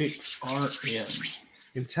my picks are in.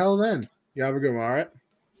 Until then, you have a good one. All right.